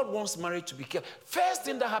because God wants marriage to be kept. First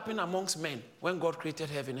thing that happened amongst men when God created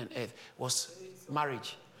heaven and earth was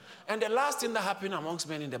marriage. And the last thing that happened amongst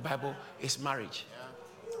men in the Bible is marriage.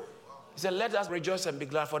 He said, let us rejoice and be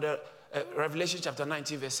glad, for the Revelation chapter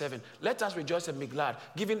 19, verse 7. Let us rejoice and be glad,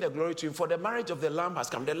 giving the glory to him. For the marriage of the Lamb has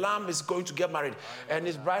come. The Lamb is going to get married, and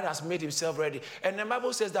his bride has made himself ready. And the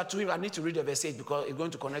Bible says that to him, I need to read the verse 8 because it's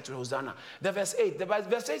going to connect to Hosanna. The verse 8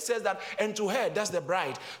 says that, and to her, that's the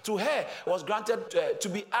bride, to her was granted to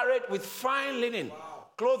be arrayed with fine linen,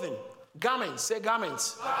 clothing, garments, say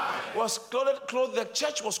garments. Was clothed, the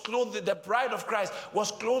church was clothed, the bride of Christ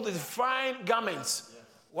was clothed with fine garments.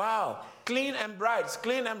 Wow. Clean and bright.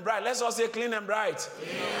 Clean and bright. Let's all say clean and bright.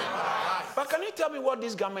 Clean and bright. But can you tell me what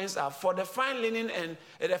these garments are? For the fine linen, and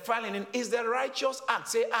the fine linen is the righteous act.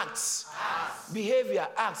 Say acts. Behavior,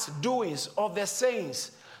 acts, doings of the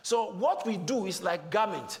saints. So what we do is like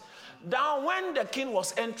garment. Now when the king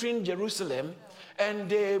was entering Jerusalem, and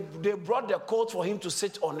they brought the coat for him to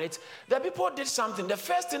sit on it, the people did something. The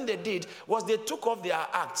first thing they did was they took off their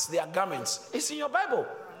acts, their garments. It's in your Bible.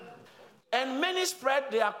 And many spread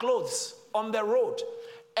their clothes on the road,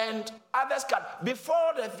 and others cut.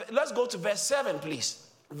 Let's go to verse 7, please.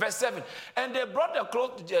 Verse 7. And they brought the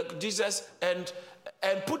clothes to Jesus and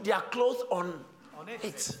put their clothes on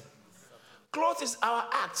it. Clothes is our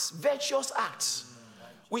acts, virtuous acts.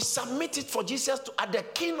 We submit it for Jesus at the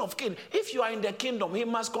King of Kings. If you are in the kingdom, he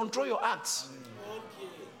must control your acts.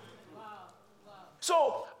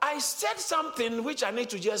 So I said something which I need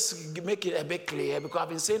to just make it a bit clear, because I've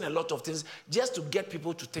been saying a lot of things just to get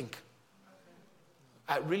people to think.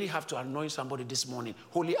 I really have to anoint somebody this morning.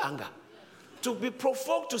 Holy anger. To be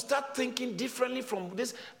provoked to start thinking differently from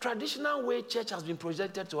this traditional way church has been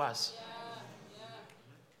projected to us.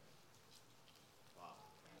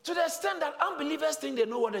 To the extent that unbelievers think they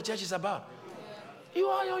know what the church is about. You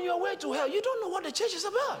are on your way to hell. You don't know what the church is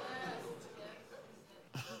about.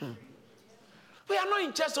 We are not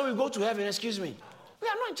in church so we go to heaven, excuse me. We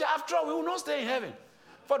are not in church. After all, we will not stay in heaven.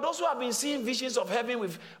 For those who have been seeing visions of heaven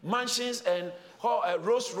with mansions and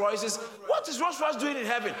Rolls Royces, what is Rolls Royce doing in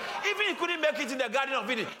heaven? Even he couldn't make it in the Garden of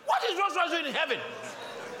Eden. What is Rolls Royce doing in heaven?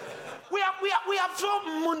 We are so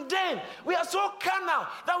mundane. We are so carnal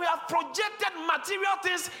that we have projected material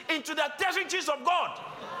things into the territories of God.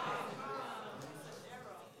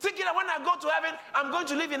 Thinking that when I go to heaven, I'm going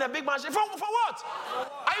to live in a big mansion. For what?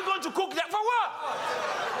 Are you going to cook there? For what?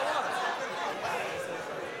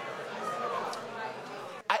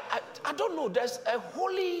 I don't know. There's a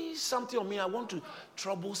holy something on me. I want to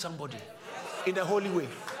trouble somebody in a holy way.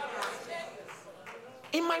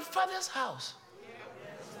 In my father's house,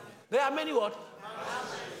 there are many what?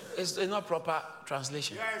 It's not proper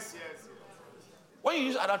translation. Yes. When you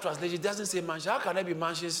use other translation, it doesn't say mansion. How can there be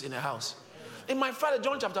mansions in a house? In my father,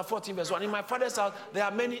 John chapter 14, verse 1, in my father's house, there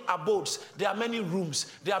are many abodes, there are many rooms,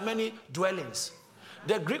 there are many dwellings.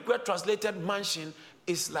 The Greek word translated mansion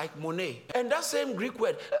is like monet. And that same Greek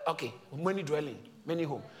word, many dwelling, many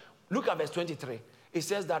home. Look at verse 23. It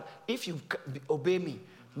says that if you obey me,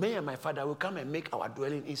 me and my father will come and make our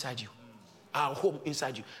dwelling inside you. Our home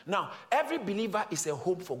inside you. Now, every believer is a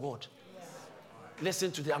home for God.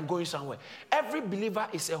 Listen to this, I'm going somewhere. Every believer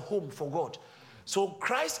is a home for God. So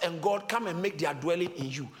Christ and God come and make their dwelling in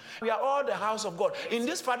you. We are all the house of God. In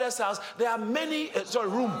this father's house, there are many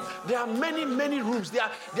rooms. There are many rooms. There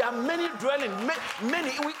are many dwellings.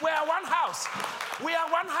 Many. We are one house. We are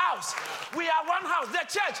one house. We are one house. The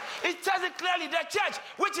church, it says it clearly, the church,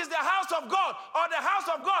 which is the house of God, or the house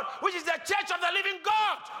of God, which is the church of the living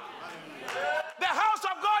God. The house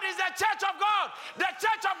of God is the church of God. The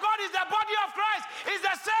church of God is the body of Christ. It's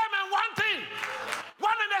the same and one thing.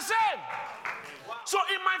 One and the same. So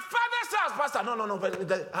in my father's house, Pastor,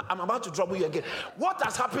 no, I'm about to trouble you again. What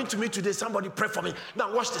has happened to me today? Somebody pray for me.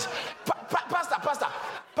 Now watch this. Pastor,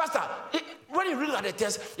 when you read at the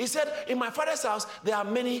text, he said, in my father's house, there are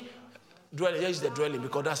many dwellings. Here is the dwelling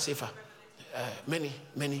because that's safer. Many.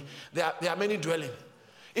 There are many dwellings.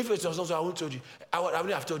 If it was not so, I wouldn't told you. I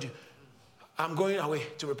would have told you. I'm going away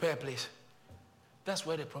to prepare a place. That's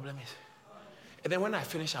where the problem is. And then when I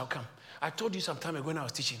finish, I'll come. I told you some time ago when I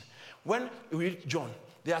was teaching. When you read John,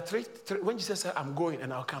 there are three when Jesus said, I'm going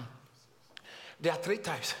and I'll come. There are three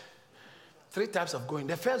types. Three types of going.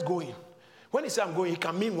 The first going, when he said I'm going, it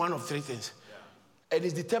can mean one of three things. It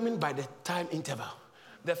is determined by the time interval.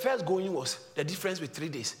 The first going was the difference with 3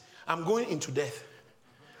 days. I'm going into death.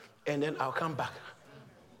 And then I'll come back.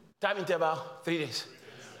 Time interval, 3 days.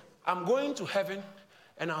 I'm going to heaven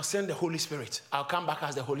and I'll send the Holy Spirit. I'll come back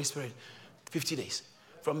as the Holy Spirit. 50 days.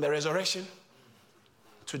 From the resurrection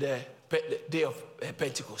to the day of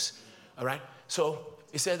Pentecost. All right? So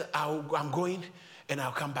he said, I'm going and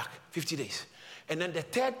I'll come back. 50 days. And then the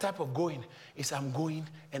third type of going is I'm going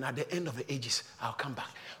and at the end of the ages, I'll come back.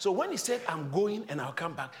 So when he said I'm going and I'll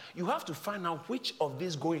come back, you have to find out which of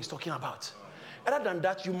these going he's talking about. Other than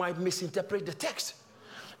that, you might misinterpret the text.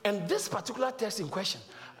 And this particular text in question,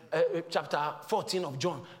 chapter 14 of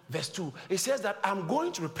John, verse 2, it says that I'm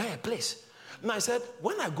going to prepare a place. Now I said,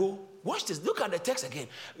 when I go, watch this. Look at the text again.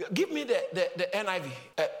 Give me the NIV.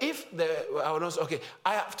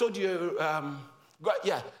 I have told you,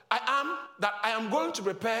 I am going to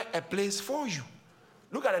prepare a place for you.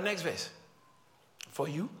 Look at the next verse. For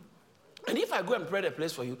you. And if I go and prepare a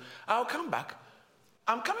place for you, I'll come back.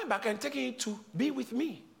 I'm coming back and taking you to be with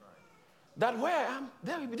me. That where I am,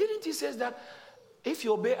 there. Didn't he say that if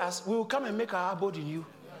you obey us, we will come and make our abode in you?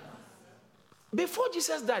 Before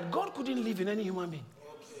Jesus died, God couldn't live in any human being.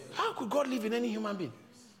 How could God live in any human being?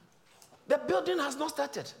 The building has not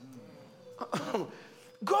started.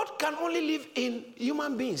 God can only live in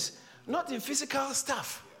human beings, not in physical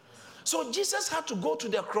stuff. So Jesus had to go to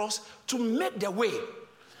the cross to make the way.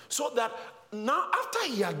 So that now after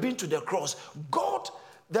he had been to the cross, God,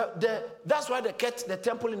 that's why the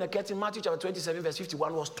temple in the curtain, Matthew chapter 27, verse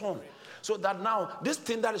 51 was torn. So that now this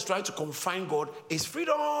thing that is trying to confine God is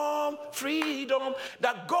freedom,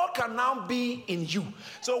 that God can now be in you.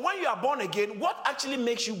 So when you are born again, what actually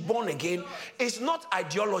makes you born again is not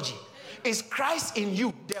ideology. It's Christ in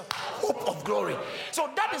you, the hope of glory. So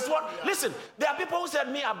that is what, listen, there are people who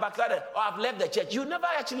said, me, I've backslided or I've left the church. You never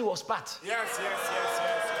actually was part. Yes.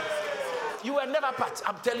 You were never part.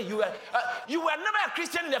 I'm telling you, you were never a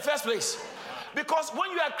Christian in the first place. Because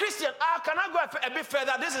when you are a Christian, can I go a bit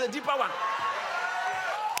further? This is a deeper one.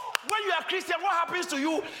 When you are a Christian, what happens to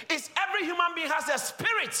you is every human being has a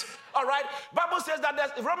spirit. All right? Bible says that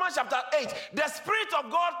Romans chapter 8, the Spirit of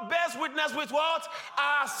God bears witness with what?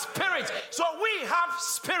 Our spirit. So we have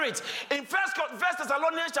spirit. In First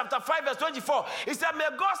Thessalonians chapter 5, verse 24, it said, may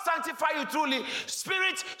God sanctify you truly,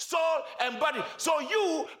 spirit, soul, and body. So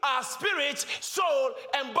you are spirit, soul,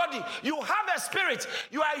 and body. You have a spirit.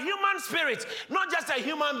 You are a human spirit, not just a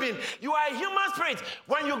human being. You are a human spirit.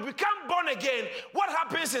 When you become born again, what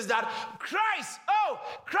happens is that Christ,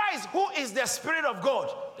 who is the Spirit of God,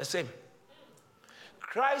 the same.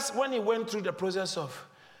 Christ, when he went through the process of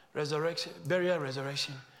resurrection, burial,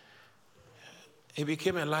 resurrection, he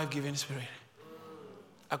became a life-giving spirit.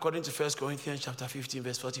 According to 1 Corinthians chapter 15,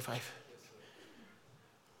 verse 45.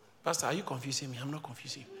 Pastor, are you confusing me? I'm not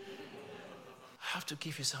confusing you. I have to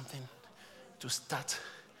give you something to start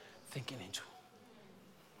thinking into.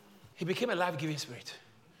 He became a life-giving spirit.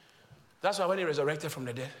 That's why when he resurrected from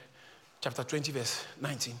the dead, chapter 20, verse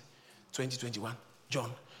 19, 20, 21,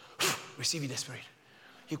 John, receiving the Spirit.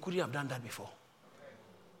 He couldn't have done that before.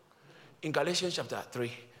 In Galatians chapter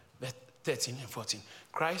 3, verse 13 and 14,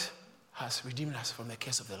 Christ has redeemed us from the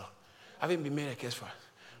curse of the law, having been made a curse for us.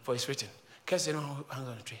 For it's written, curse anyone who hangs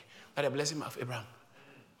on the tree, that the blessing of Abraham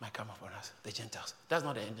might come upon us, the Gentiles. That's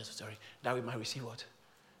not the end of the story. That we might receive what?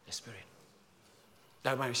 The Spirit.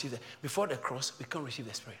 That we might receive before the cross, we can't receive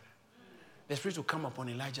the Spirit. The Spirit will come upon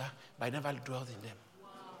Elijah, but it never dwelled in them.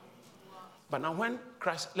 But now when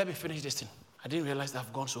Christ, let me finish this thing. I didn't realize that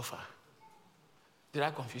I've gone so far. Did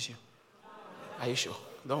I confuse you? Are you sure?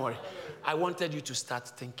 Don't worry. I wanted you to start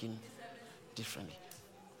thinking differently.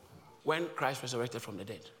 When Christ resurrected from the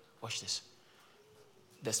dead, watch this.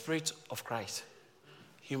 The Spirit of Christ,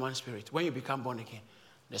 human spirit, when you become born again,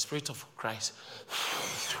 the Spirit of Christ,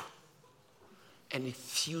 and it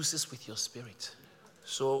fuses with your spirit.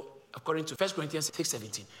 So, according to 1 Corinthians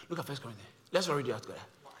 6:17, look at 1 Corinthians. Let's read it out together.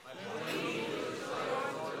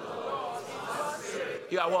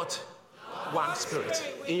 You are what? One spirit.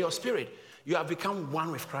 In your spirit, you have become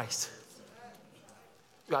one with Christ.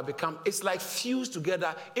 You have become, it's like fused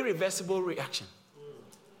together, irreversible reaction.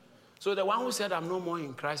 So the one who said, I'm no more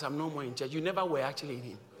in Christ, I'm no more in church, you never were actually in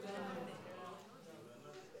him.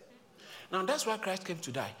 Now that's why Christ came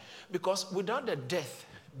to die. Because without the death,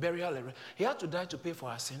 burial, he had to die to pay for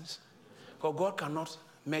our sins. Because God cannot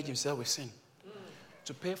merge himself with sin.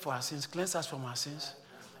 To pay for our sins, cleanse us from our sins.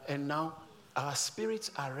 And now our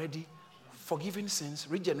spirits are ready. Forgiven sins,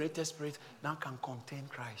 regenerated spirit now can contain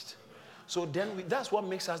Christ. So then that's what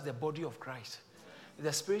makes us the body of Christ.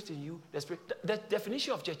 The Spirit in you, the Spirit. The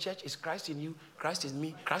definition of the church is Christ in you, Christ in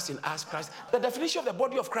me, Christ in us, Christ. The definition of the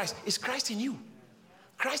body of Christ is Christ in you.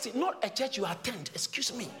 Christ in, not a church you attend,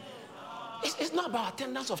 excuse me. It's not about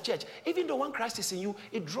attendance of church. Even though when Christ is in you,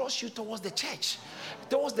 it draws you towards the church,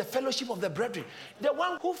 towards the fellowship of the brethren. The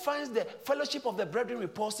one who finds the fellowship of the brethren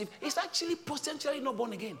repulsive is actually potentially not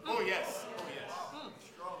born again. Oh, yes.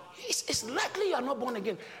 It's likely you are not born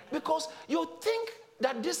again because you think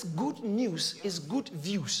that this good news is good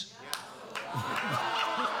views.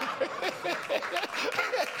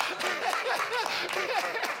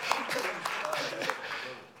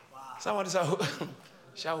 Somebody say,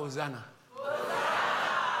 shout Hosanna.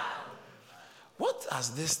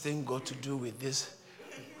 has this thing got to do with this?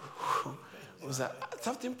 Was that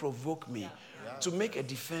something provoked me to make a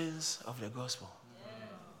defense of the gospel.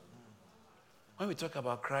 When we talk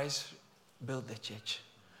about Christ build the church,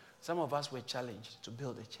 some of us were challenged to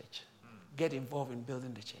build the church, get involved in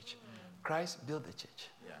building the church. Christ built the church.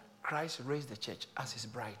 Christ raised the church as his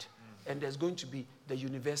bride. And there's going to be the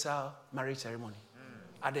universal marriage ceremony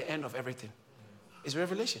at the end of everything. It's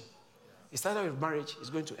revelation. It started with marriage. It's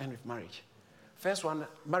going to end with marriage. First one,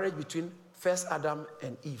 marriage between first Adam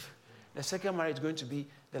and Eve. The second marriage is going to be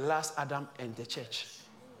the last Adam and the church.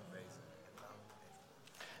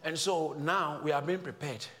 And so now we are being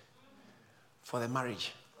prepared for the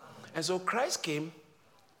marriage. And so Christ came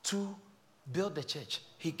to build the church.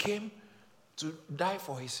 He came to die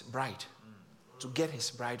for his bride, to get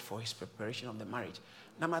his bride for his preparation of the marriage.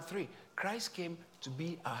 Number 3, Christ came to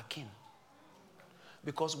be our king.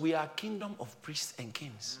 Because we are a kingdom of priests and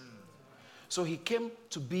kings. So he came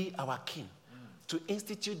to be our king, to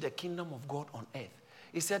institute the kingdom of God on earth.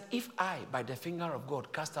 He said, if I, by the finger of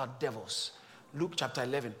God, cast out devils, Luke chapter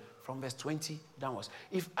 11, from verse 20 downwards.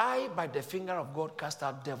 If I, by the finger of God, cast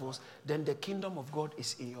out devils, then the kingdom of God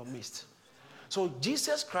is in your midst. So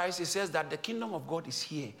Jesus Christ, he says that the kingdom of God is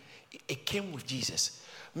here. It came with Jesus.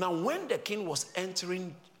 Now, when the king was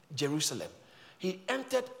entering Jerusalem, he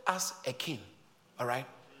entered as a king. All right?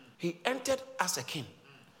 He entered as a king.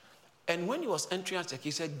 And when he was entering as a king,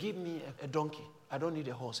 he said, give me a donkey. I don't need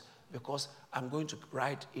a horse because I'm going to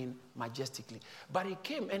ride in majestically. But he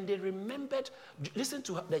came and they remembered. Listen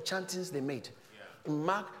to the chantings they made. In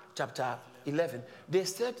Mark chapter 11, they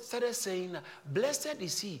started saying, blessed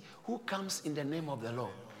is he who comes in the name of the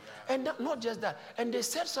Lord. And not just that. And they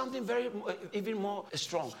said something very, even more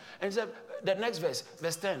strong. And said, the next verse,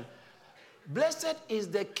 verse 10. Blessed is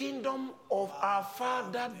the kingdom of our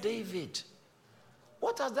father David.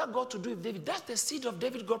 What has that got to do with David? That's the seed of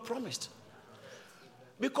David God promised.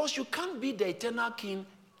 Because you can't be the eternal king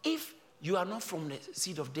if you are not from the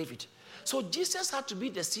seed of David. So Jesus had to be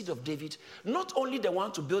the seed of David, not only the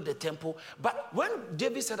one to build the temple, but when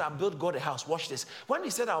David said, I'll build God a house, watch this. When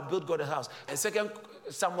he said, I'll build God a house, in 2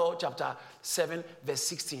 Samuel chapter 7, verse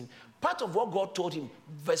 16, part of what God told him,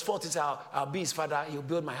 verse 14 said, I'll be his father, he'll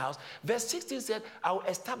build my house. Verse 16 said, I will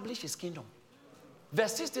establish his kingdom.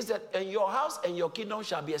 Verse 16 said, and your house and your kingdom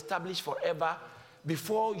shall be established forever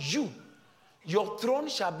before you. Your throne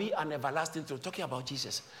shall be an everlasting throne. Talking about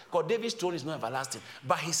Jesus. Because David's throne is not everlasting.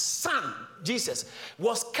 But his son, Jesus,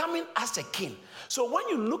 was coming as a king. So when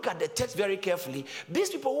you look at the text very carefully,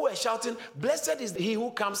 these people who were shouting, blessed is he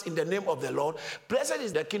who comes in the name of the Lord. Blessed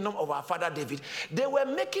is the kingdom of our father David. They were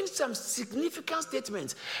making some significant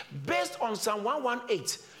statements based on Psalm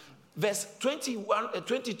 118. Verse 21,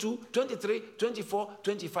 22, 23, 24,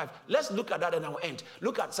 25. Let's look at that and I'll end.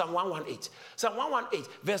 Look at Psalm 118. Psalm 118,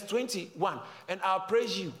 verse 21. And I'll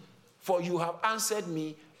praise you, for you have answered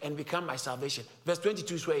me and become my salvation. Verse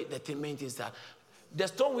 22 is where the main thing is that. The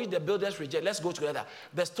stone which the builders rejected, let's go together.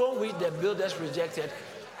 The stone which the builders rejected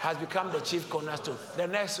has become the chief cornerstone. The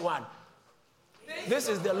next one. This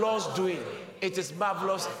is the Lord's doing. It is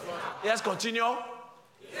marvelous. Let's continue.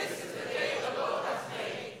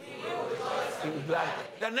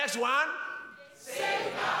 The next one. Save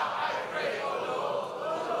now, I pray, O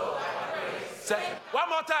Lord, I pray. One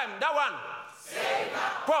more time, that one. Save now.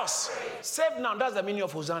 Pause. Save now, that's the meaning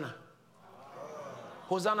of Hosanna.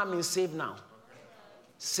 Hosanna means save now.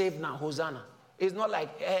 Save now, Hosanna. It's not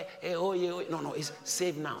like, no, it's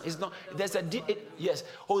save now. It's not, there's a, yes,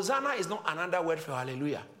 Hosanna is not another word for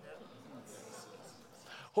hallelujah.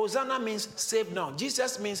 Hosanna means save now.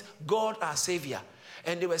 Jesus means God our Savior.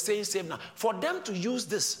 And they were saying save now. For them to use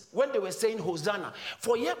this, when they were saying Hosanna,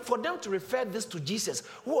 for them to refer this to Jesus,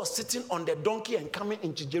 who was sitting on the donkey and coming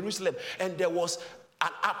into Jerusalem, and there was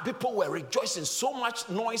people were rejoicing, so much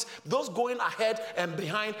noise. Those going ahead and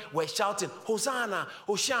behind were shouting, Hosanna,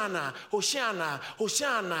 Hosanna, Hosanna,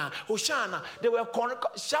 Hosanna, Hosanna. They were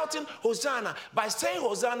shouting Hosanna. By saying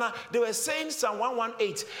Hosanna, they were saying Psalm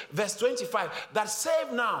 118, verse 25, that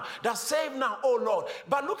save now, oh Lord.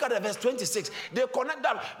 But look at the verse 26. They connect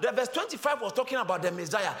that. The verse 25 was talking about the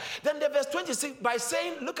Messiah. Then the verse 26, by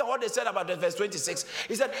saying, look at what they said about the verse 26.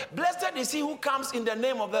 He said, blessed is he who comes in the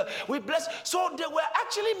name of the, we bless. So they were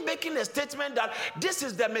actually making a statement that this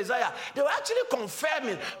is the Messiah. They were actually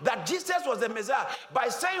confirming that Jesus was the Messiah by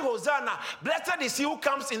saying Hosanna. Blessed is he who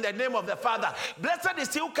comes in the name of the Father. Blessed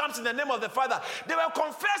is he who comes in the name of the Father. They were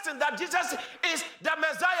confessing that Jesus is the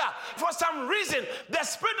Messiah. For some reason, the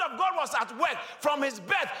Spirit of God was at work from his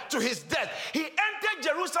birth to his death. He entered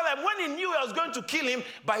Jerusalem when he knew he was going to kill him,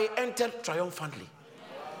 but he entered triumphantly.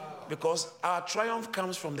 Because our triumph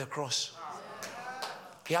comes from the cross.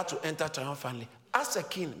 He had to enter triumphantly as a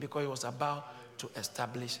king because he was about to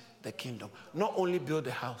establish the kingdom. Not only build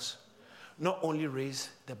the house, not only raise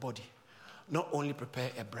the body, not only prepare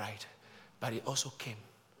a bride, but he also came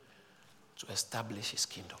to establish his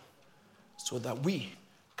kingdom so that we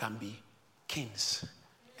can be kings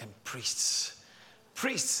and priests.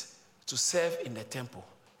 Priests to serve in the temple,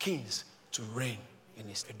 kings to reign in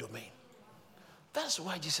his domain. That's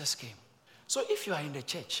why Jesus came. So if you are in the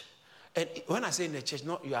church, and when I say in the church,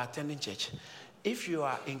 not you are attending church, if you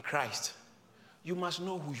are in Christ, you must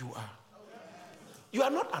know who you are. You are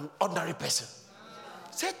not an ordinary person.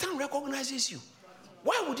 Satan recognizes you.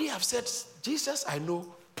 Why would he have said, Jesus I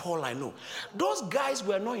know, Paul I know? Those guys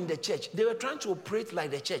were not in the church. They were trying to operate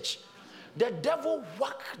like the church. The devil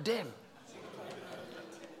whacked them.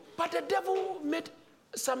 But the devil made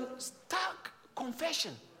some stark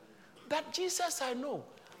confession that Jesus I know.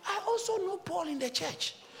 I also know Paul in the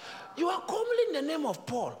church. You are calling the name of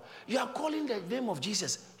Paul. You are calling the name of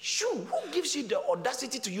Jesus. Shoo, who gives you the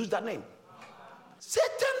audacity to use that name?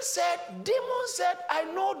 Satan said, demon said, I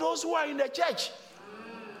know those who are in the church.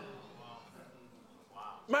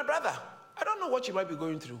 My brother, I don't know what you might be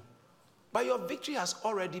going through, but your victory has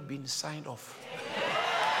already been signed off.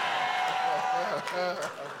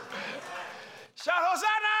 Shout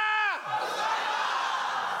Hosanna!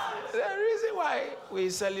 The reason why we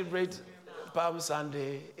celebrate Palm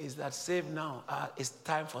Sunday is that save now is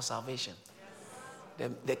time for salvation.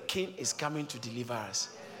 The king is coming to deliver us.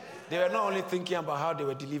 They were not only thinking about how they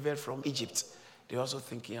were delivered from Egypt, they were also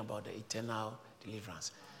thinking about the eternal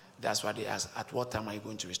deliverance. That's why they asked, at what time are you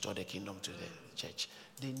going to restore the kingdom to the church?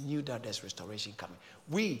 They knew that there's restoration coming.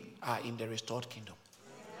 We are in the restored kingdom.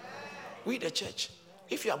 We, the church.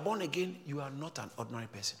 If you are born again, you are not an ordinary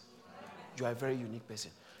person. You are a very unique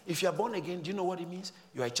person. If you are born again, do you know what it means?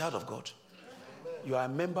 You are a child of God. You are a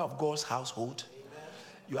member of God's household.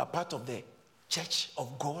 You are part of the church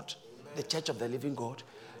of God, the church of the living God.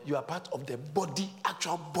 You are part of the body,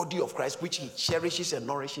 actual body of Christ, which he cherishes and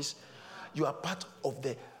nourishes. You are part of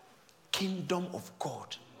the kingdom of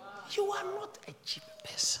God. You are not a cheap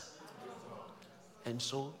person. And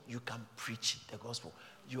so you can preach the gospel.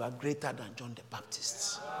 You are greater than John the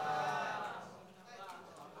Baptist.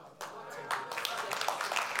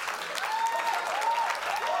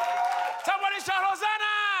 Somebody shout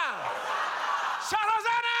Hosanna! Shout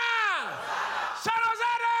Hosanna! Shout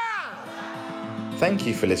Hosanna! Thank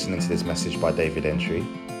you for listening to this message by David Entry.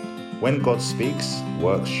 When God speaks,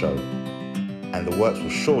 works show, and the works will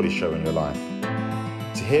surely show in your life.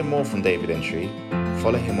 To hear more from David Entry,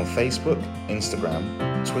 follow him on Facebook, Instagram,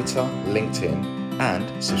 Twitter, LinkedIn,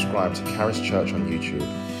 and subscribe to Charis Church on YouTube.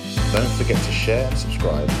 Don't forget to share and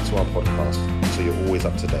subscribe to our podcast so you're always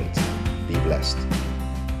up to date. Be blessed.